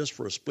mean, just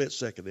for a split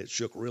second, it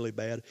shook really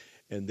bad,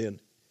 and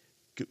then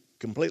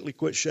completely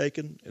quit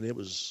shaking. And it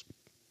was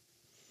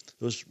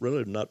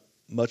really not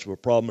much of a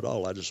problem at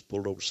all. I just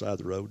pulled over the side of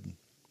the road. And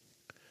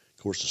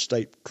of course, the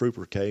state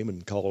trooper came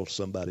and called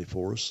somebody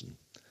for us, and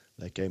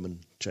they came and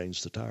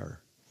changed the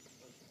tire.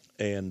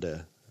 And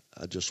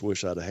I just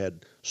wish I'd have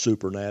had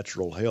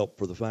supernatural help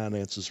for the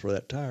finances for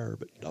that tire,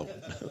 but no.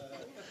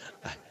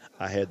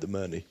 I had the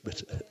money.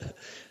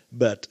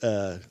 But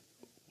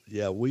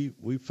yeah,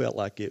 we felt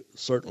like it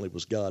certainly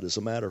was God. As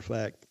a matter of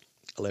fact,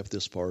 I left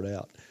this part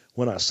out.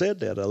 When I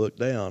said that, I looked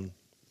down,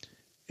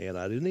 and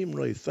I didn't even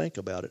really think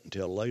about it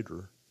until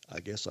later. I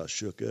guess I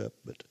shook up,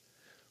 but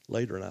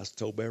later, and I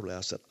told Beverly,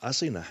 I said, I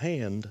seen a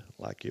hand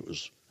like it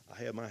was, I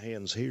had my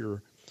hands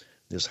here,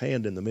 this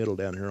hand in the middle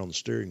down here on the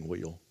steering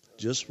wheel.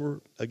 Just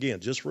for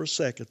a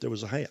second, there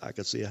was a hand. I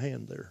could see a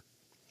hand there.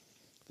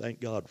 Thank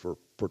God for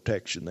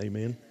protection.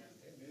 Amen.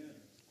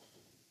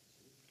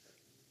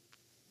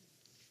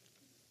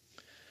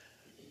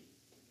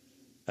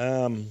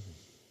 Let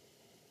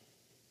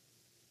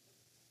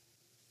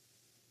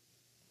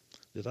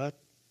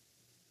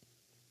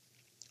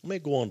me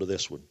go on to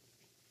this one.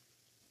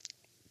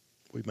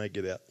 We may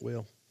get out.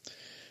 Well,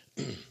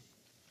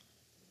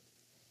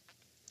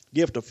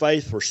 gift of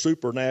faith for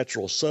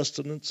supernatural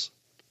sustenance.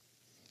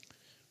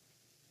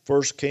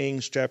 1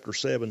 Kings chapter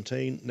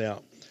 17.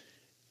 Now,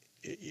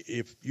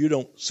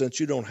 since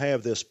you don't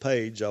have this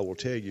page, I will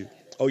tell you.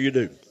 Oh, you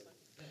do.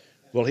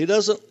 Well, he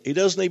doesn't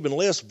even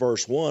list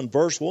verse 1.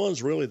 Verse 1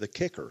 is really the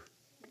kicker.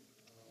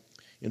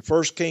 In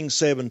 1 Kings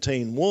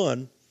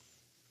 17:1,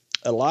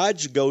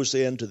 Elijah goes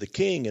in to the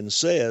king and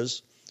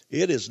says,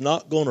 "It is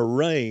not going to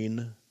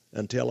rain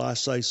until I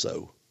say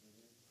so."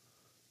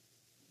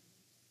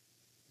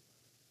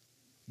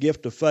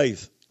 Gift of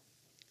faith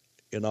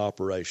in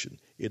operation.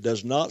 It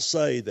does not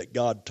say that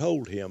God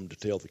told him to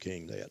tell the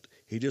king that.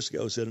 He just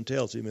goes in and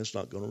tells him it's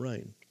not going to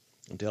rain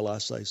until I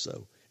say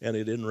so. And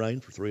it didn't rain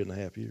for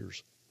 3.5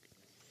 years.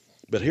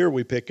 But here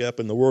we pick up,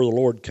 and the word of the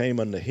Lord came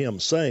unto him,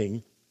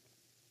 saying,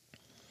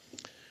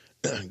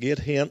 "Get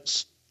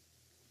hence,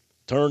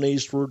 turn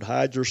eastward,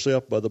 hide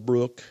yourself by the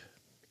brook,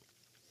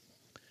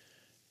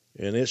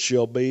 and it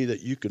shall be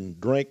that you can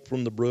drink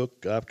from the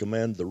brook. I've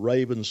commanded the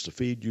ravens to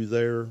feed you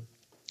there."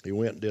 He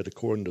went and did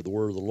according to the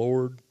word of the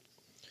Lord,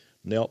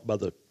 knelt by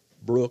the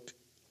brook,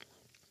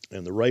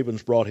 and the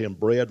ravens brought him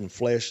bread and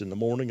flesh in the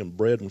morning and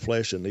bread and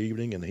flesh in the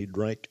evening, and he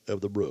drank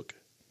of the brook.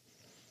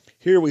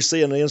 Here we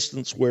see an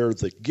instance where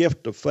the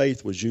gift of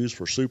faith was used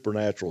for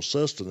supernatural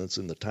sustenance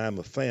in the time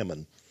of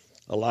famine.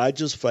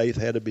 Elijah's faith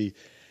had to be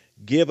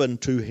given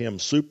to him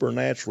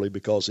supernaturally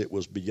because it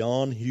was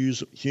beyond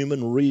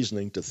human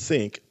reasoning to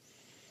think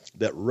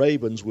that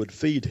ravens would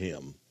feed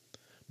him.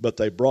 But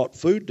they brought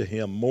food to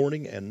him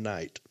morning and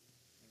night.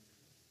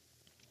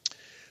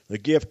 The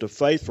gift of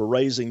faith for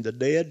raising the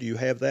dead, do you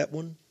have that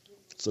one?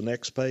 It's the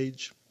next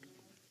page.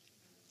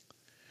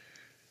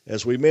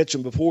 As we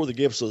mentioned before, the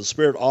gifts of the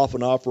Spirit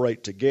often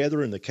operate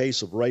together. In the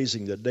case of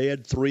raising the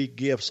dead, 3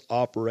 gifts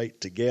operate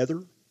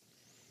together.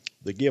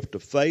 The gift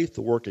of faith,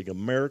 the working of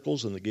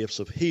miracles, and the gifts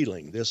of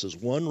healing. This is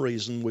one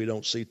reason we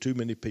don't see too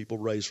many people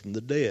raised from the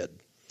dead.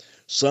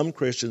 Some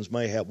Christians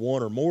may have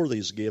one or more of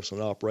these gifts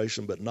in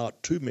operation, but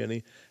not too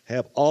many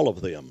have all of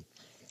them.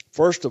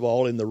 First of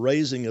all, in the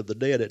raising of the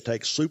dead, it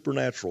takes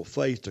supernatural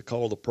faith to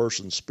call the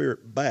person's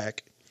spirit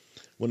back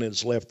when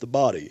it's left the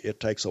body. It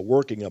takes a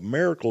working of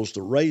miracles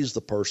to raise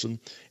the person,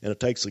 and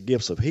it takes the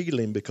gifts of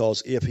healing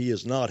because if he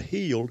is not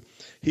healed,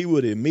 he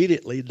would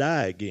immediately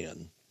die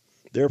again.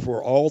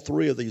 Therefore, all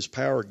three of these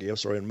power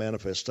gifts are in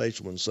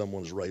manifestation when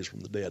someone is raised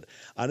from the dead.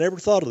 I never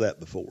thought of that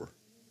before.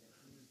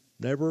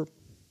 Never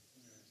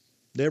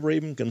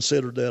even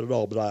considered that at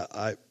all, but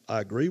I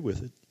agree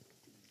with it.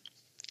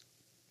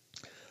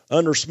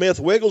 Under Smith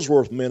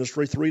Wigglesworth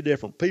ministry, 3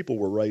 different people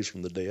were raised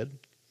from the dead.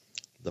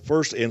 The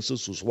first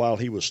instance was while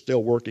he was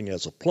still working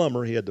as a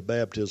plumber. He had the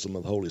baptism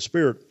of the Holy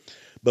Spirit,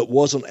 but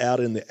wasn't out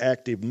in the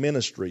active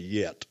ministry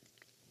yet.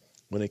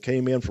 When he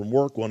came in from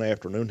work one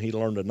afternoon, he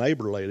learned a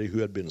neighbor lady who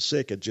had been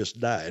sick had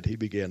just died. He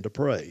began to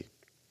pray.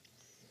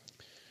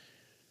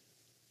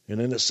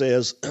 And then it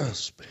says,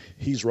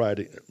 he's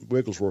writing,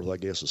 Wigglesworth, I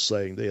guess, is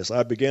saying this: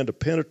 I began to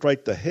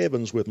penetrate the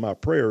heavens with my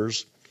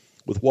prayers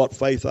with what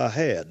faith I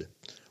had,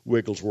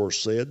 Wigglesworth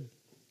said.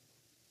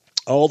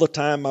 All the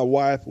time my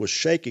wife was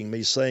shaking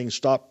me, saying,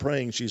 stop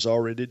praying, she's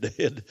already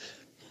dead.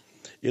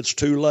 It's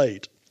too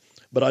late.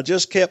 But I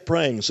just kept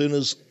praying. As soon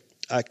as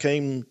I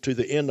came to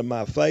the end of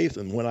my faith,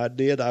 and when I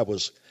did, I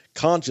was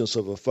conscious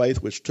of a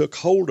faith which took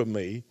hold of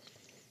me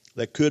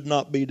that could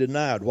not be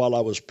denied. While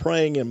I was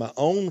praying in my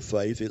own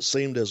faith, it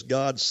seemed as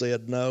God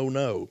said, no,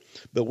 no.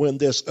 But when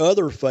this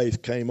other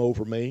faith came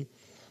over me,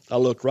 I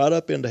looked right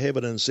up into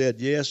heaven and said,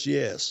 yes,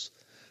 yes.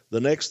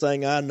 The next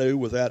thing I knew,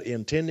 without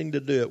intending to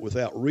do it,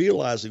 without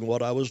realizing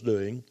what I was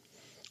doing,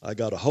 I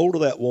got a hold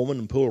of that woman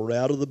and pulled her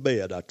out of the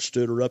bed. I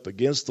stood her up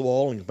against the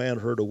wall and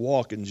commanded her to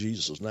walk in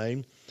Jesus'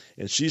 name.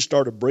 And she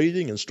started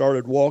breathing and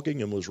started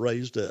walking and was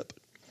raised up.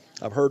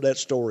 I've heard that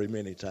story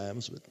many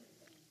times, but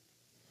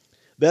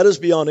that is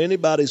beyond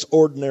anybody's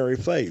ordinary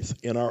faith.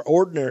 In our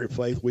ordinary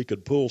faith, we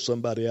could pull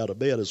somebody out of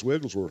bed, as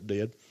Wigglesworth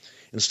did,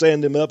 and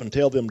stand them up and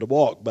tell them to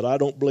walk. But I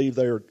don't believe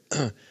they're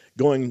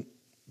going.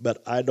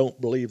 But I don't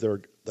believe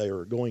they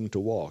are going to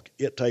walk.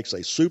 It takes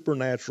a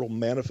supernatural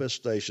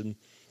manifestation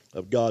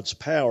of God's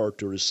power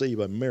to receive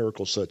a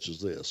miracle such as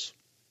this.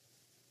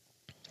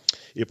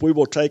 If we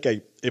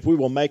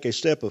will make a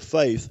step of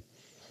faith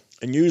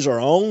and use our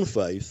own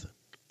faith,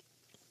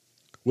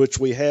 which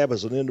we have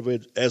as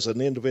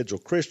an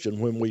individual Christian,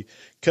 when we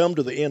come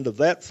to the end of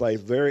that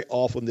faith, very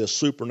often this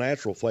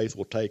supernatural faith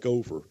will take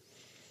over.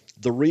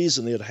 The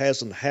reason it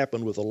hasn't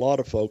happened with a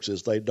lot of folks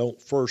is they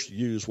don't first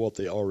use what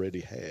they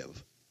already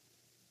have.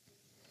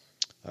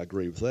 I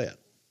agree with that.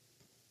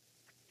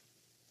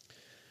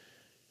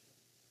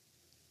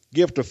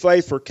 Gift of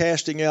faith for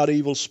casting out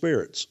evil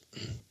spirits.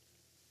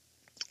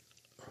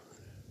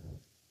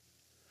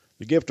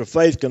 The gift of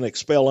faith can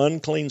expel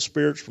unclean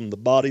spirits from the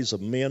bodies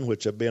of men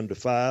which have been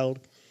defiled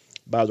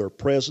by their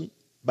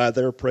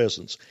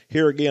presence.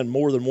 Here again,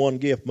 more than one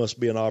gift must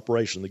be in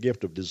operation. The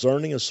gift of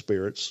discerning of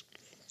spirits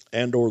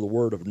and or the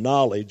word of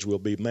knowledge will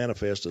be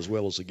manifest, as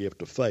well as the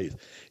gift of faith.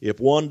 If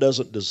one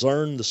doesn't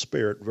discern the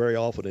spirit, very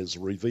often it is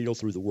revealed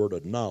through the word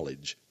of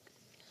knowledge.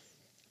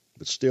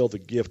 But still the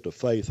gift of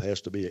faith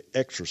has to be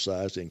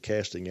exercised in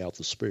casting out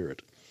the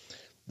spirit.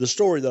 The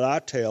story that I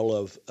tell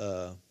of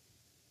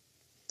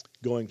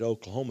going to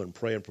Oklahoma and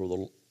praying for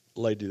the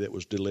lady that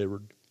was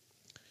delivered,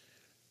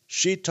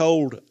 she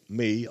told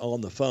me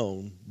on the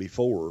phone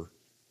before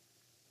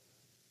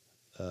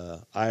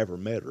I ever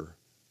met her,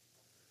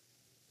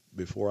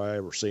 before I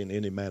ever seen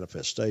any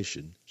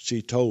manifestation,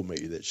 she told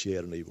me that she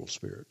had an evil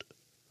spirit.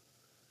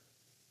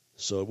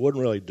 So it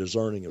wasn't really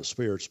discerning of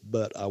spirits,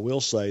 but I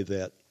will say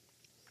that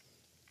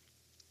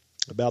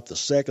about the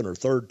second or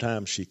third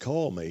time she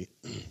called me,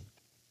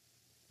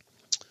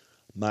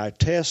 my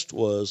test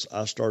was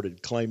I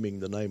started claiming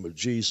the name of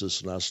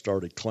Jesus, and I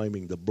started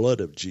claiming the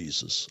blood of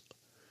Jesus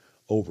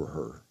over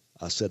her.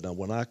 I said, now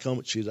when I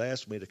come, she'd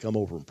asked me to come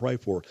over and pray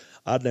for her.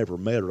 I'd never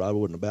met her. I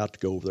wasn't about to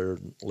go over there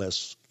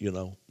unless,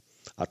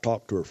 I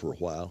talked to her for a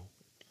while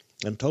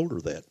and told her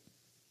that.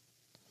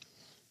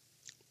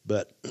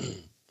 But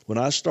when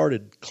I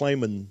started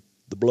claiming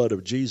the blood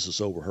of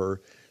Jesus over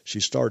her,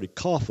 she started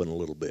coughing a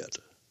little bit.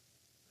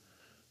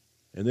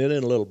 And then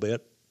in a little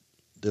bit,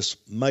 this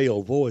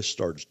male voice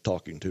started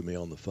talking to me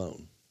on the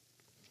phone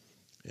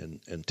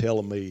and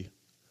telling me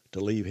to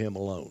leave him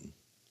alone.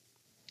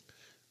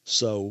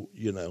 So,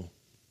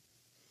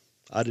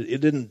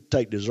 it didn't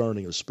take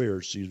discerning of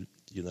spirits.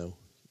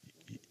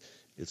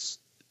 It's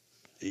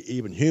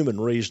even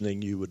human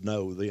reasoning. You would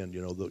know then.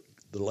 The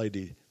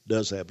lady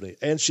does have it,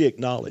 and she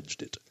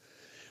acknowledged it,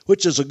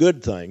 which is a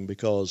good thing,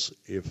 because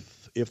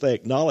if they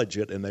acknowledge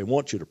it and they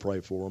want you to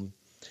pray for them,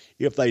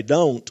 if they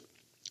don't,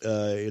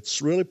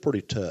 it's really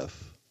pretty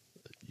tough.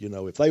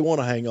 If they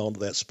want to hang on to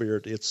that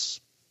spirit, it's.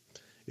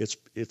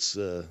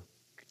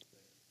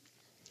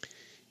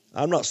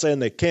 I'm not saying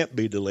they can't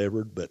be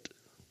delivered, but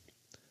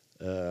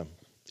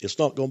it's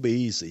not going to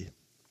be easy.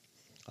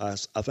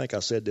 I think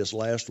I said this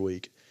last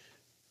week.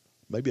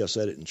 Maybe I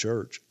said it in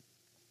church.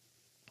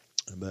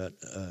 But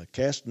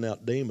casting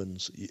out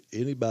demons,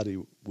 anybody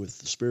with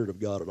the Spirit of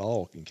God at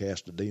all can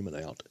cast a demon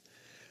out.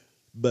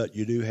 But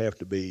you do have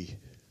to be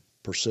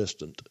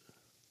persistent.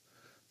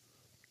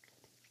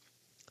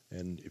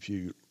 And if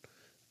you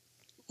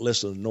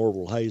listen to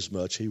Norval Hayes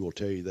much, he will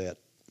tell you that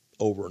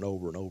over and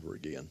over and over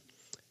again.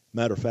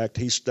 Matter of fact,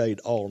 he stayed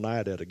all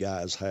night at a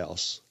guy's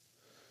house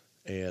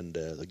And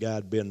the guy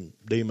had been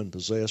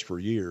demon-possessed for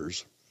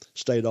years,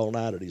 stayed all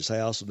night at his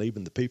house, and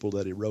even the people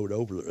that he rode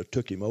over,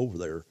 took him over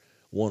there,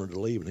 wanted to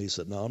leave. And he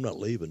said, no, I'm not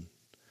leaving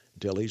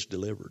until he's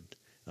delivered.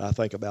 And I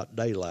think about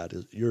daylight.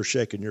 You're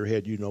shaking your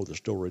head. You know the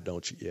story,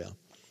 don't you? Yeah.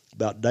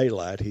 About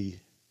daylight, the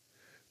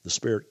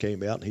spirit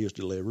came out, and he was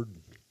delivered.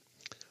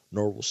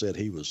 Norval said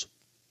he was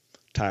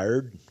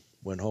tired,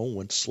 went home,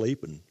 went to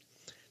sleep, and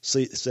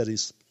said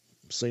he's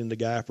seen the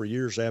guy for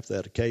years after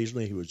that.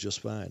 Occasionally, he was just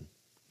fine.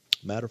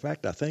 Matter of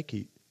fact, I think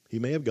he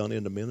may have gone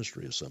into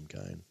ministry of some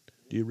kind.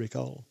 Do you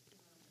recall?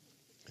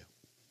 Yeah.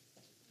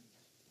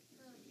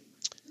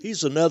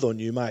 He's another one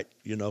you might,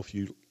 if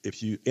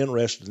you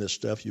interested in this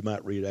stuff, you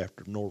might read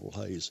after Norval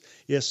Hayes.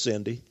 Yes,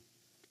 Cindy.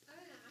 I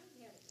have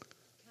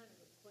kind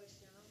of a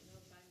question. I don't know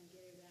if I can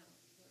get it out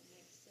or it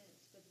makes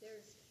sense, but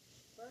there's a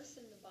verse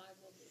in the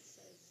Bible that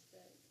says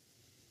that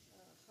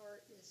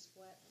heart is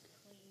swept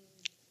clean,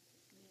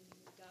 meaning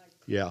God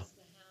cleans Yeah.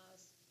 the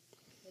house.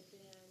 But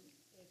then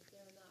if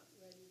they're not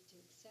ready to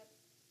accept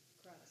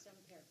Christ, I'm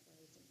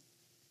paraphrasing,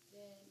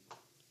 then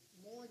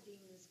more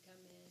demons come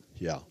in.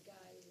 Yeah. And the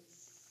guy is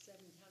 7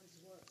 times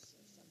worse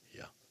or something.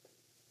 Yeah.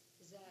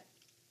 Is that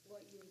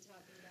what you were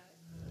talking about?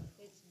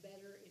 It's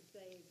better if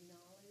they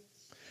acknowledge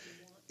you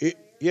want prayer?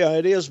 Yeah,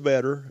 it is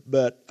better,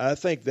 but I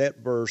think that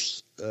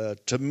verse,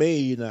 to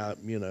me, now,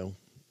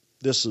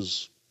 this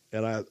is,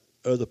 and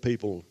other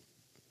people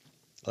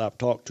that I've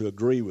talked to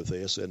agree with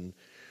this, and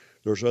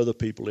there's other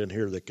people in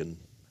here that can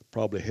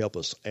probably help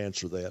us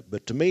answer that.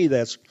 But to me,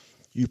 that's,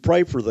 you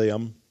pray for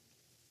them,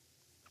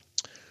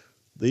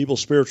 the evil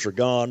spirits are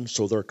gone,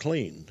 so they're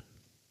clean,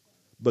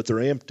 but they're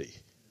empty.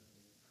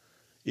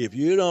 If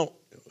you don't,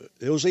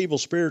 those evil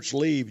spirits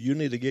leave, you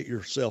need to get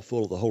yourself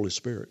full of the Holy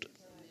Spirit.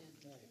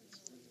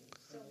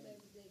 So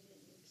maybe they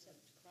didn't accept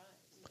Christ.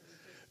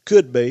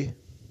 Could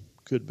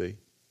be.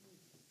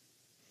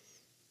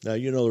 Now,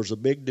 there's a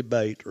big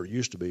debate, or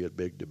used to be a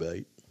big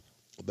debate,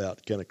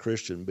 about can a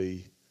Christian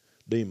be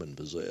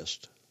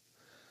demon-possessed.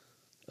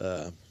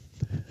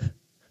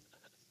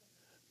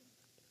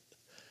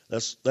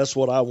 That's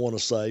what I want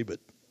to say, but,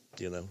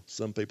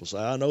 some people say,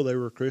 I know they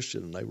were a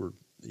Christian, and they were,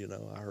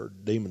 I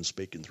heard demons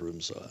speaking through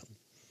them, so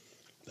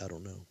I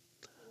don't know.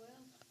 Well,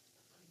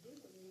 I do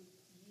believe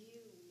you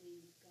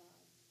leave God.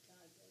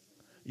 God doesn't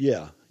leave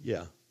Yeah.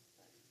 you.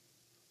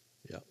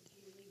 If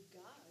you leave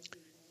God,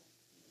 you won't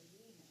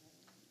leave him.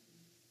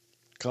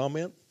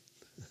 Comment?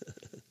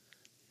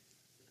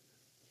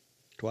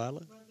 Twyla?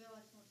 Well, Bill,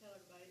 I just want to tell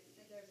everybody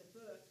that there's a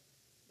book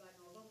by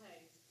Norval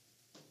Hayes,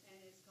 and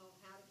it's called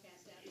How to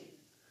Cast Out Demons.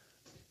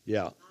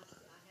 Yeah, I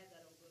have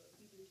that old book.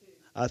 You do too.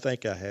 I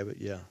think I have it,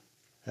 yeah.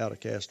 How to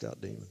Cast Out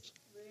Demons. It's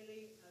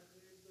really a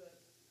good book.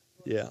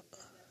 For Yeah. That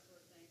sort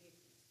of thing,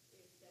 if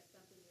that's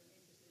something you're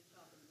interested in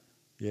talking about.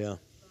 Yeah.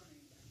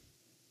 Learning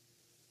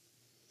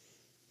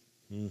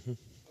about. Mm-hmm.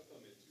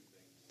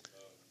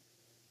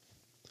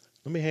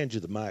 Let me hand you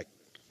the mic.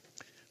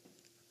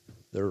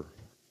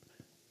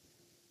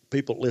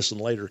 People that listen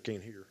later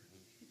can't hear.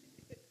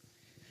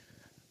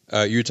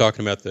 You were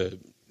talking about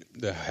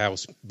the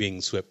house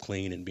being swept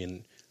clean and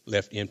being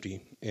left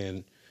empty,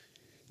 and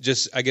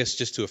I guess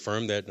to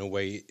affirm that in a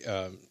way,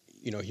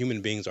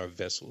 human beings are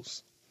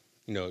vessels.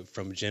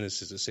 From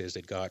Genesis it says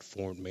that God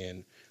formed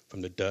man from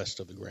the dust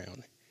of the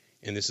ground,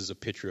 and this is a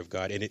picture of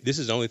God. And this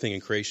is the only thing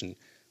in creation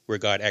where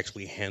God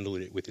actually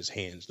handled it with His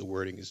hands. The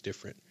wording is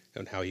different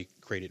on how He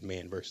created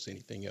man versus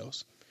anything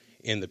else.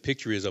 And the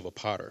picture is of a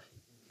potter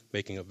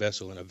making a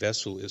vessel, and a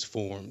vessel is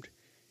formed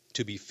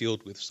to be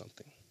filled with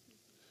something.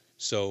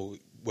 So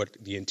what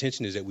the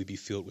intention is that we be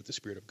filled with the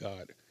Spirit of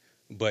God.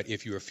 But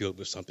if you are filled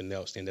with something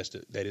else, then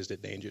that is the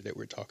danger that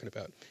we're talking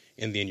about.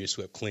 And then you're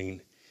swept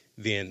clean,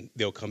 then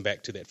they'll come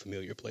back to that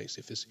familiar place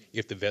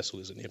if the vessel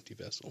is an empty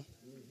vessel.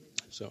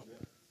 So,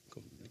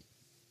 cool.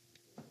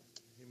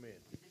 Amen.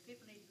 And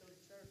people need to go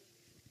to church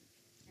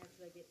after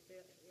they get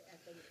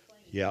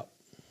clean. Yeah,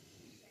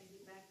 And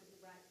get back with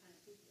the right kind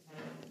of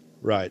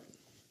people. right.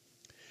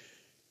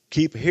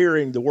 Keep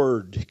hearing the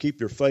word. Keep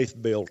your faith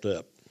built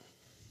up.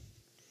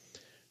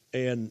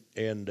 And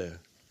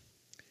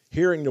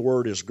hearing the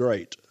word is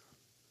great.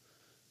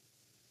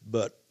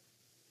 And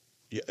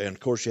of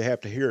course you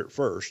have to hear it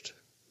first.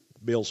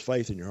 Builds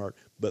faith in your heart.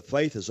 But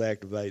faith is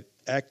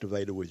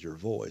activated with your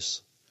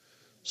voice.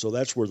 So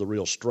that's where the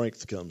real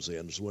strength comes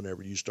in, is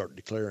whenever you start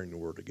declaring the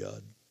word of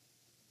God.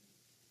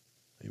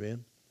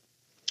 Amen?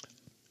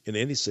 In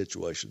any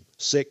situation.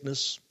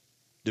 Sickness,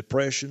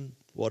 depression,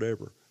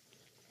 whatever.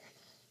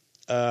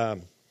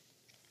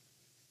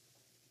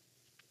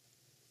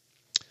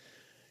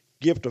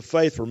 Gift of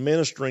faith for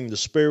ministering the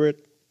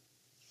Spirit.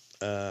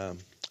 I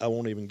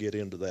won't even get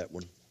into that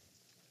one.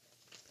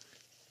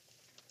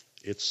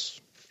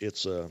 It's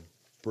a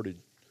pretty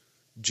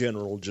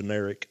general,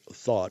 generic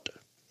thought.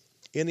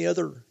 Any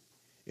other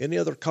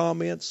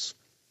comments?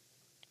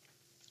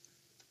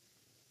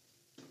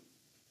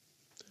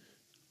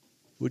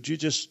 Would you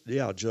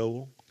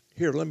Joel?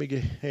 Here, let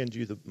me hand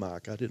you the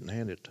mic. I didn't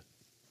hand it.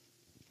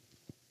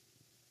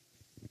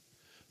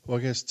 Well,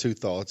 I guess two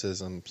thoughts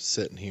as I'm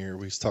sitting here.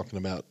 We was talking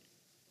about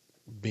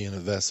being a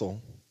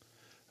vessel.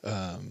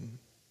 And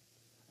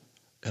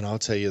I'll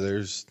tell you,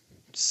 there's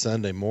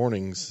Sunday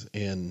mornings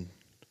in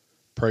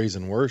praise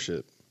and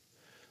worship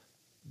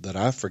that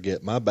I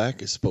forget my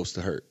back is supposed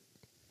to hurt.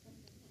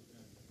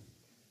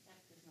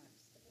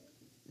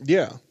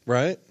 Yeah,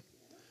 right?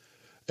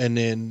 And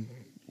then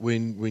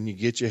when you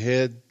get your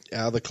head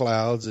out of the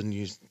clouds and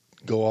you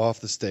go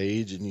off the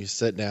stage and you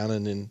sit down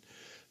and then,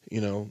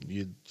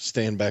 you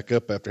stand back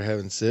up after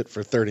having sit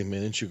for 30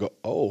 minutes, you go,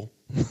 oh.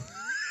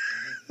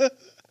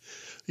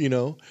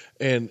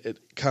 And it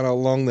kind of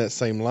along that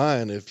same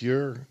line,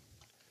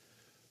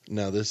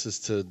 now this is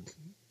to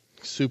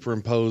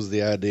superimpose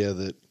the idea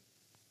that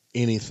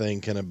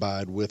anything can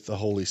abide with the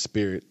Holy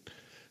Spirit.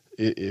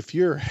 If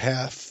you're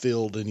half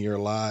filled in your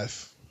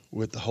life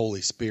with the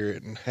Holy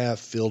Spirit and half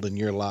filled in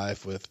your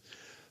life with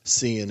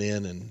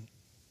CNN and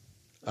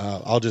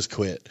I'll just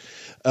quit,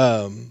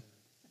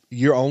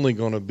 you're only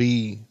going to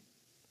be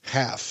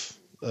half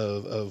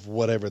of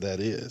whatever that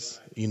is,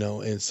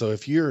 and so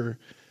if you're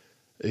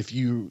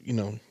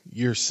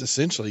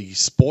essentially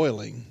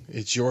spoiling.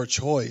 It's your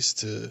choice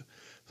to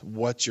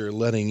what you're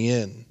letting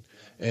in,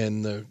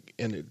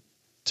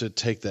 to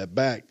take that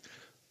back.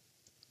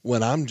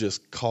 When I'm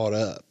just caught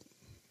up,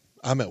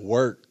 I'm at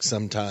work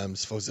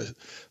sometimes. Folks,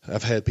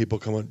 I've had people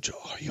come on, Joe,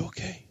 are you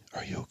okay?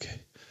 Are you okay?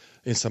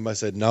 And somebody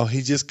said, no,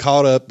 he just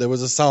caught up. There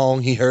was a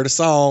song. He heard a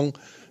song.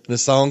 And the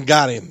song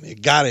got him.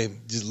 It got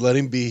him. Just let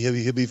him be.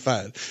 He'll be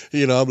fine.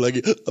 I'm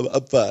like,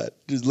 I'm fine.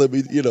 Just let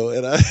me,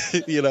 and I,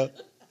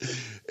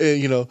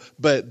 And,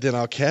 but then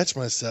I'll catch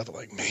myself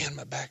like, man,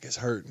 my back is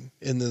hurting.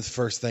 And the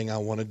first thing I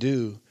want to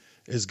do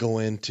is go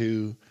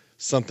into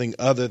something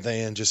other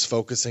than just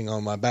focusing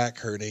on my back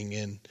hurting.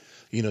 And,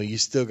 you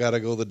still got to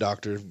go to the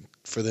doctor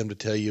for them to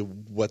tell you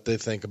what they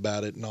think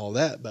about it and all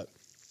that. But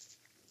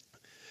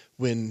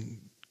when,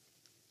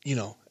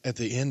 at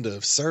the end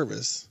of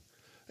service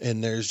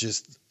and there's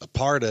just a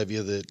part of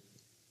you that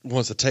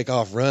wants to take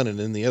off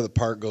running and the other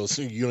part goes,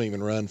 you don't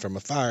even run from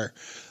a fire,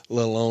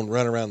 let alone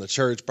run around the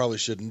church. Probably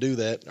shouldn't do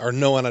that. Or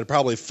knowing I'd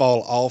probably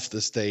fall off the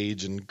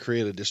stage and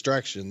create a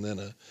distraction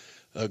than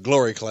a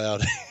glory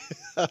cloud.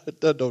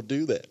 Don't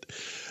do that.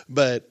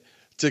 But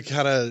to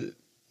kind of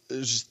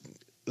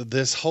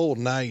this whole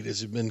night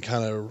has been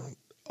kind of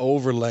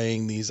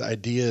overlaying these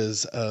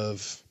ideas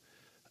of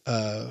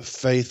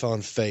faith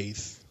on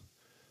faith.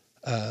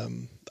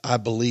 I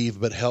believe,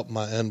 but help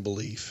my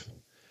unbelief.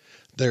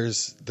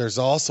 There's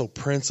also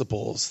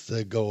principles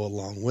that go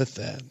along with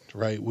that,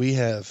 right? We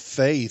have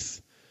faith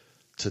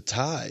to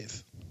tithe,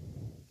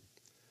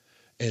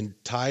 and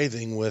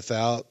tithing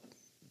without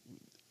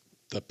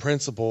the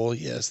principle,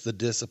 yes, the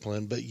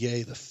discipline, but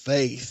yea, the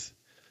faith,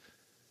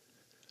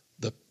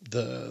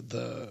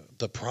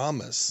 the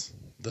promise,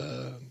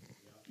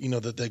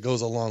 that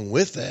goes along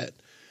with that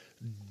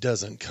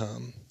doesn't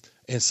come.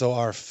 And so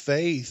our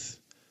faith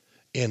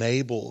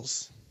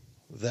enables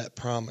that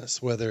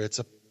promise, whether it's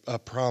a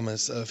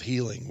promise of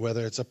healing,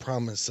 whether it's a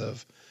promise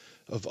of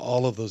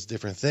all of those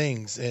different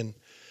things. And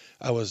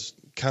I was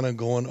kind of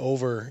going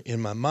over in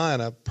my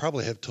mind, I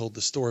probably have told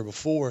the story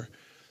before.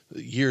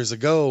 Years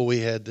ago, we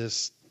had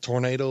this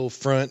tornado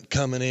front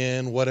coming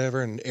in,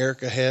 whatever, and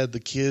Erica had the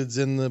kids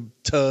in the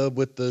tub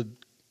with the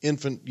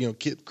infant,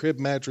 kid crib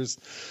mattress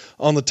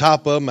on the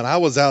top of them, and I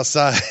was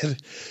outside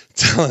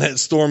telling that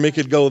storm it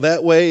could go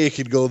that way, it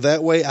could go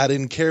that way. I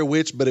didn't care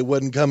which, but it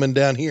wasn't coming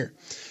down here.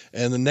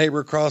 And the neighbor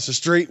across the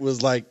street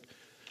was like,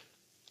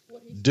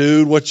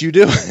 dude, what you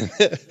doing?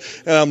 And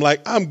I'm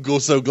like, I'm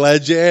so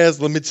glad you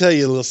asked. Let me tell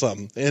you a little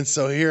something. And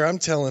so here I'm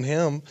telling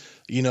him,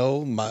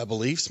 my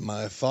beliefs,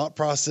 my thought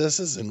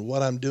processes and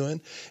what I'm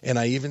doing. And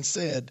I even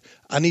said,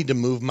 I need to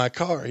move my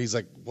car. He's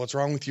like, what's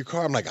wrong with your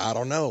car? I'm like, I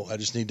don't know. I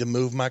just need to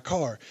move my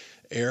car.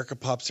 Erica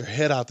pops her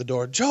head out the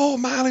door. Joel,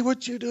 Miley,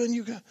 what you doing?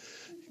 You got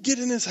get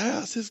in this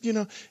house.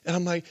 And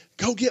I'm like,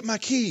 go get my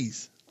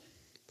keys.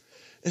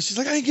 And she's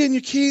like, I ain't getting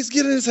your keys.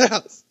 Get in his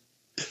house.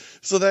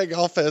 So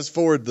I'll fast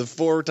forward the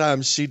 4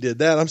 times she did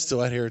that. I'm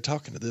still out here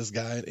talking to this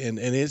guy, and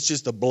it's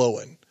just a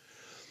blowing.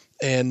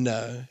 And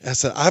I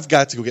said, I've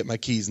got to go get my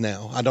keys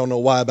now. I don't know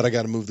why, but I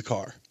got to move the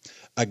car.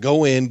 I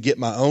go in, get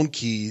my own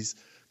keys,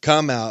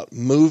 come out,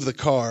 move the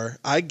car.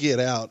 I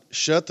get out,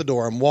 shut the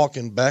door. I'm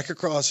walking back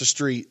across the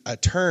street. I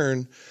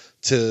turn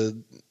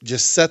to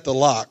just set the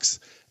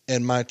locks,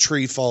 and my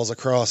tree falls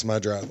across my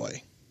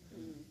driveway.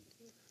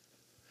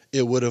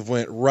 It would have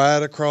went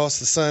right across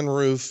the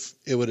sunroof.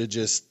 It would have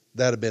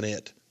that'd have been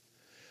it.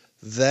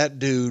 That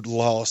dude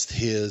lost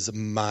his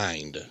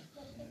mind.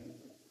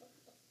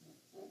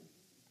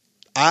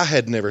 I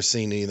had never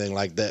seen anything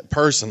like that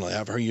personally.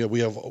 I've heard,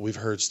 we've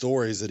heard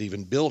stories that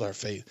even build our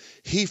faith.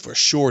 He for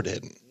sure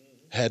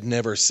had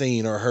never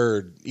seen or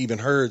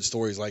heard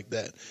stories like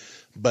that.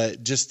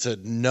 But just to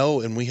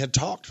know, and we had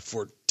talked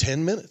for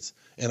 10 minutes,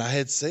 and I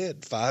had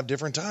said 5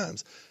 different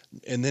times.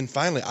 And then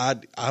finally, I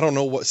don't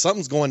know what,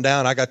 something's going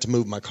down. I got to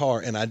move my car,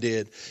 and I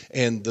did.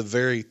 And the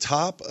very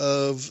top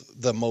of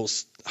the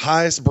most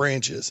highest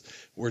branches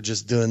were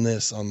just doing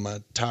this on my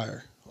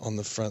tire, on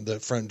the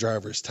front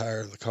driver's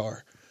tire of the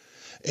car.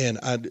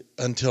 And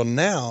until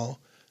now,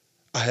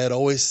 I had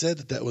always said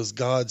that was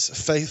God's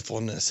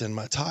faithfulness in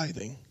my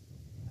tithing.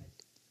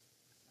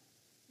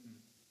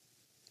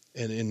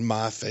 And in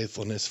my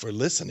faithfulness for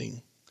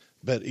listening.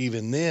 But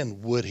even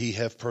then, would he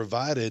have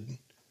provided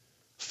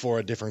for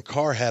a different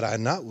car had I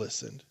not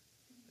listened?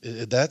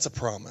 That's a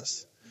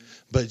promise.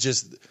 But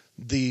just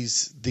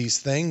these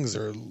things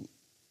are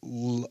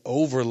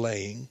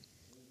overlaying.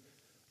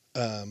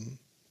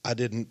 I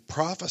didn't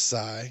prophesy.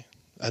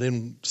 I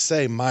didn't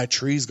say my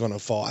tree's going to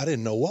fall. I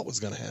didn't know what was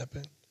going to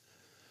happen.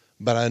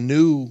 But I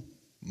knew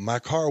my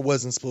car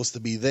wasn't supposed to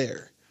be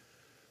there.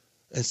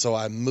 And so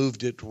I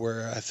moved it to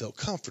where I felt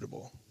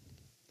comfortable.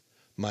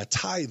 My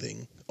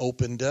tithing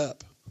opened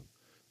up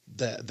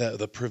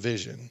the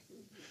provision.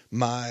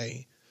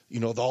 My,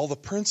 all the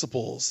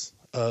principles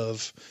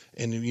of,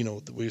 and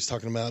we was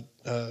talking about,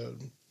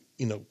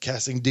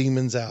 casting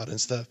demons out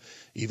and stuff.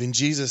 Even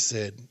Jesus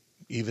said,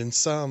 even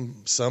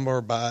some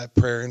are by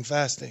prayer and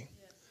fasting.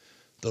 Yes.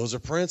 Those are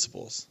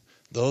principles.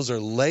 Those are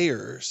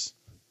layers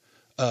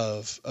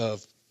of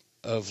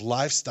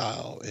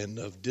lifestyle and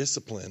of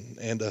discipline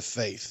and of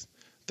faith.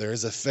 There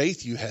is a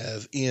faith you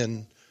have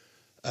in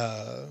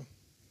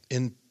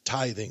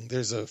tithing.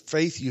 There's a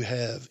faith you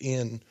have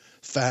in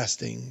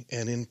fasting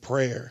and in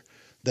prayer,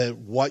 that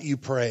what you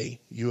pray,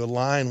 you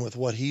align with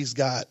what he's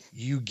got,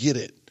 you get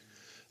it.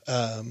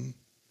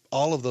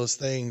 All of those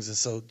things. And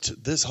so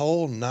this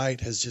whole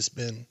night has just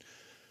been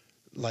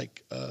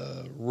like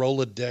a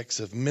Rolodex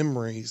of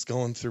memories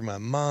going through my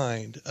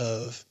mind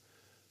of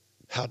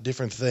how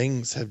different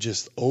things have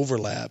just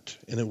overlapped.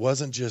 And it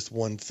wasn't just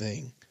one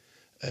thing.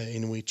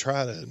 And we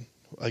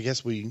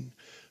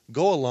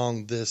go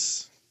along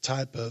this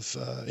type of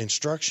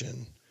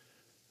instruction.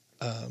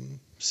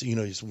 So,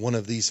 it's one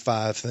of these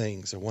 5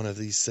 things or one of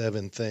these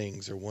 7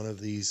 things or one of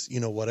these,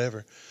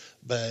 whatever.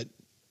 But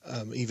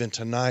even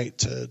tonight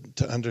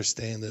to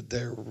understand that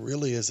there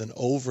really is an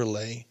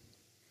overlay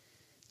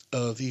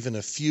of even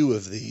a few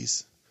of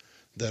these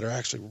that are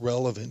actually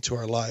relevant to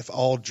our life,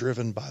 all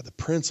driven by the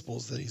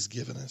principles that he's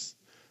given us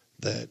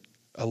that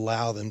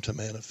allow them to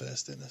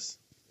manifest in us.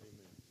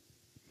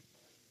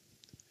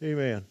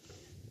 Amen.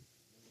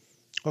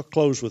 I'll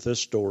close with this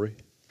story.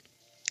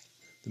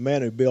 The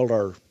man who built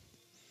our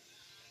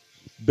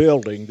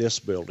this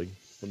building,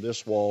 from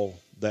this wall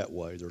that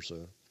way,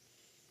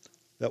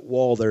 that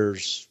wall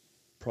there's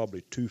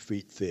probably 2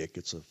 feet thick.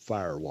 It's a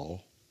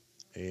firewall,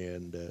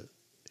 and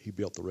he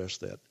built the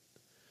rest of that.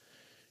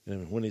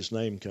 And when his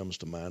name comes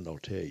to mind, I'll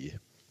tell you.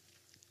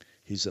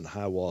 He's in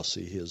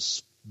Hiawassee.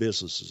 His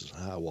business is in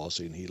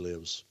Hiawassee, and he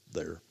lives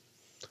there,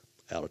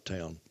 out of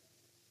town.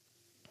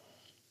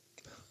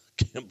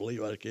 Can't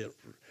believe I can't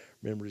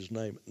remember his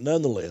name.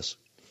 Nonetheless,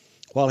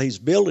 while he's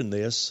building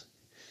this,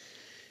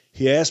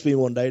 he asked me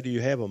one day, "Do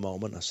you have a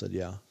moment?" I said,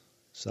 "Yeah."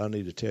 So I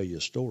need to tell you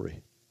a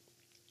story.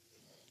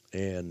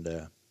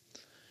 And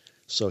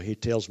so he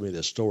tells me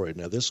this story.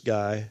 Now, this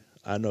guy,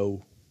 I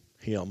know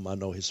him. I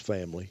know his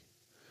family.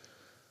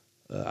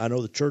 I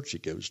know the church he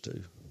goes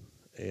to.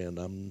 And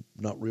I'm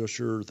not real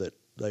sure that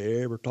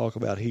they ever talk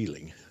about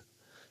healing.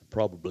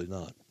 Probably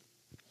not.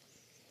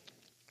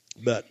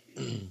 But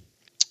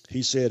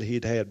he said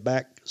he'd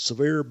had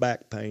severe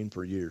back pain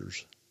for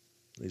years,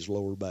 his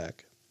lower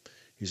back.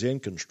 He's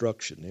in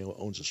construction. He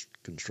owns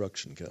a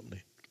construction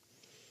company.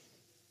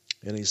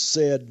 And he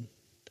said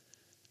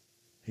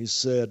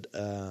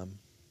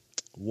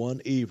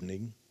one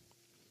evening,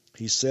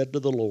 he said to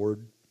the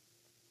Lord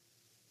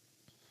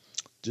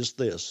just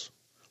this: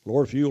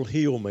 "Lord, if you'll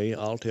heal me,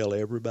 I'll tell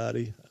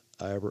everybody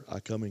I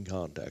come in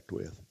contact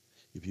with,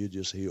 if you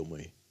just heal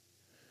me."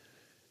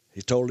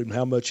 He told him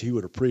how much he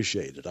would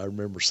appreciate it. I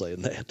remember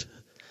saying that.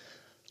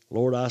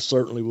 "Lord, I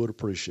certainly would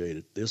appreciate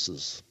it. This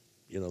has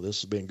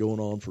been going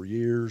on for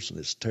years, and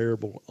it's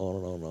terrible," on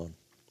and on and on.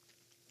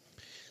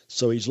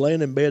 So he's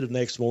laying in bed the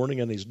next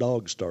morning, and his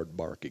dog started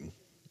barking.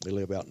 They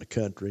live out in the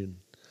country, and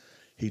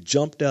he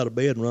jumped out of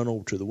bed and run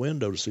over to the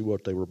window to see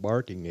what they were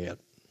barking at.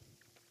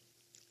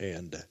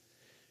 And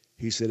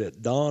he said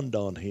it dawned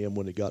on him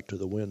when he got to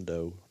the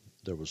window,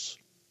 there was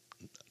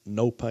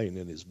no pain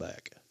in his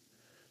back.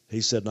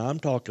 He said, "Now I'm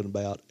talking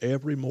about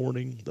every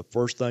morning, the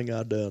first thing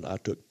I done, I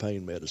took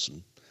pain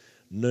medicine.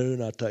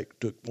 Noon, I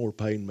took more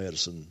pain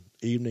medicine.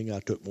 Evening, I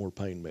took more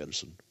pain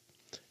medicine."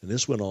 And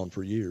this went on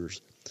for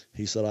years.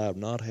 He said, "I have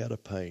not had a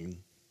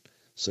pain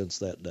since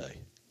that day."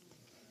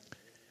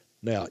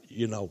 Now,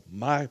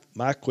 my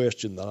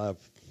question that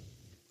I've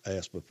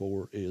asked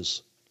before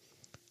is,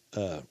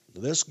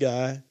 this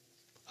guy,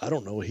 I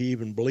don't know, he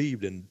even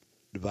believed in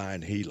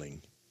divine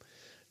healing.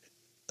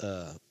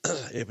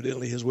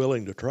 Evidently he's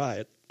willing to try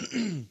it.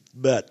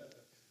 But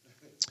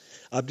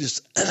I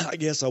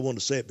guess I want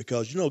to say it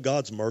because,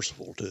 God's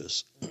merciful to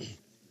us.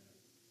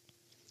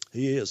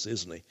 He is,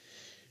 isn't he?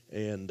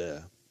 And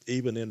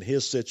even in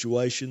his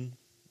situation,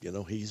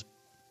 he's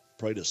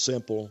prayed a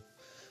simple.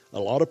 A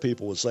lot of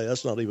people would say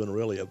that's not even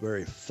really a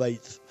very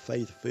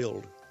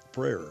faith-filled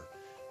prayer,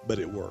 but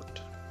it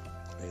worked.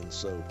 And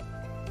so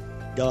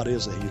God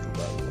is a healer,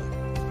 by the way.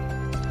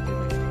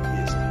 Amen.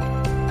 He is a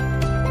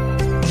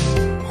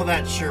healer. Well,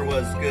 that sure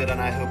was good, and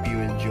I hope you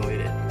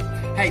enjoyed it.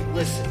 Hey,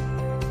 listen,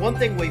 one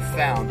thing we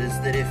found is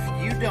that if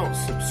you don't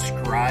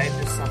subscribe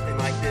to something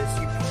like this,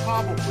 you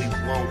probably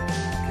won't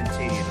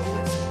continue to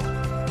listen.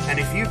 And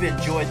if you've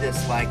enjoyed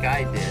this like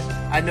I did,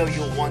 I know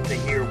you'll want to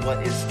hear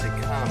what is to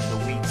come the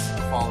weeks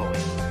following.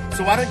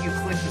 So why don't you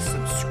click the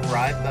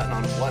subscribe button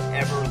on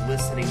whatever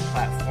listening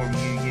platform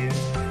you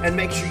use, and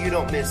make sure you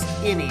don't miss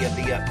any of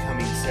the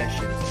upcoming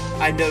sessions.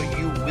 I know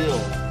you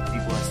will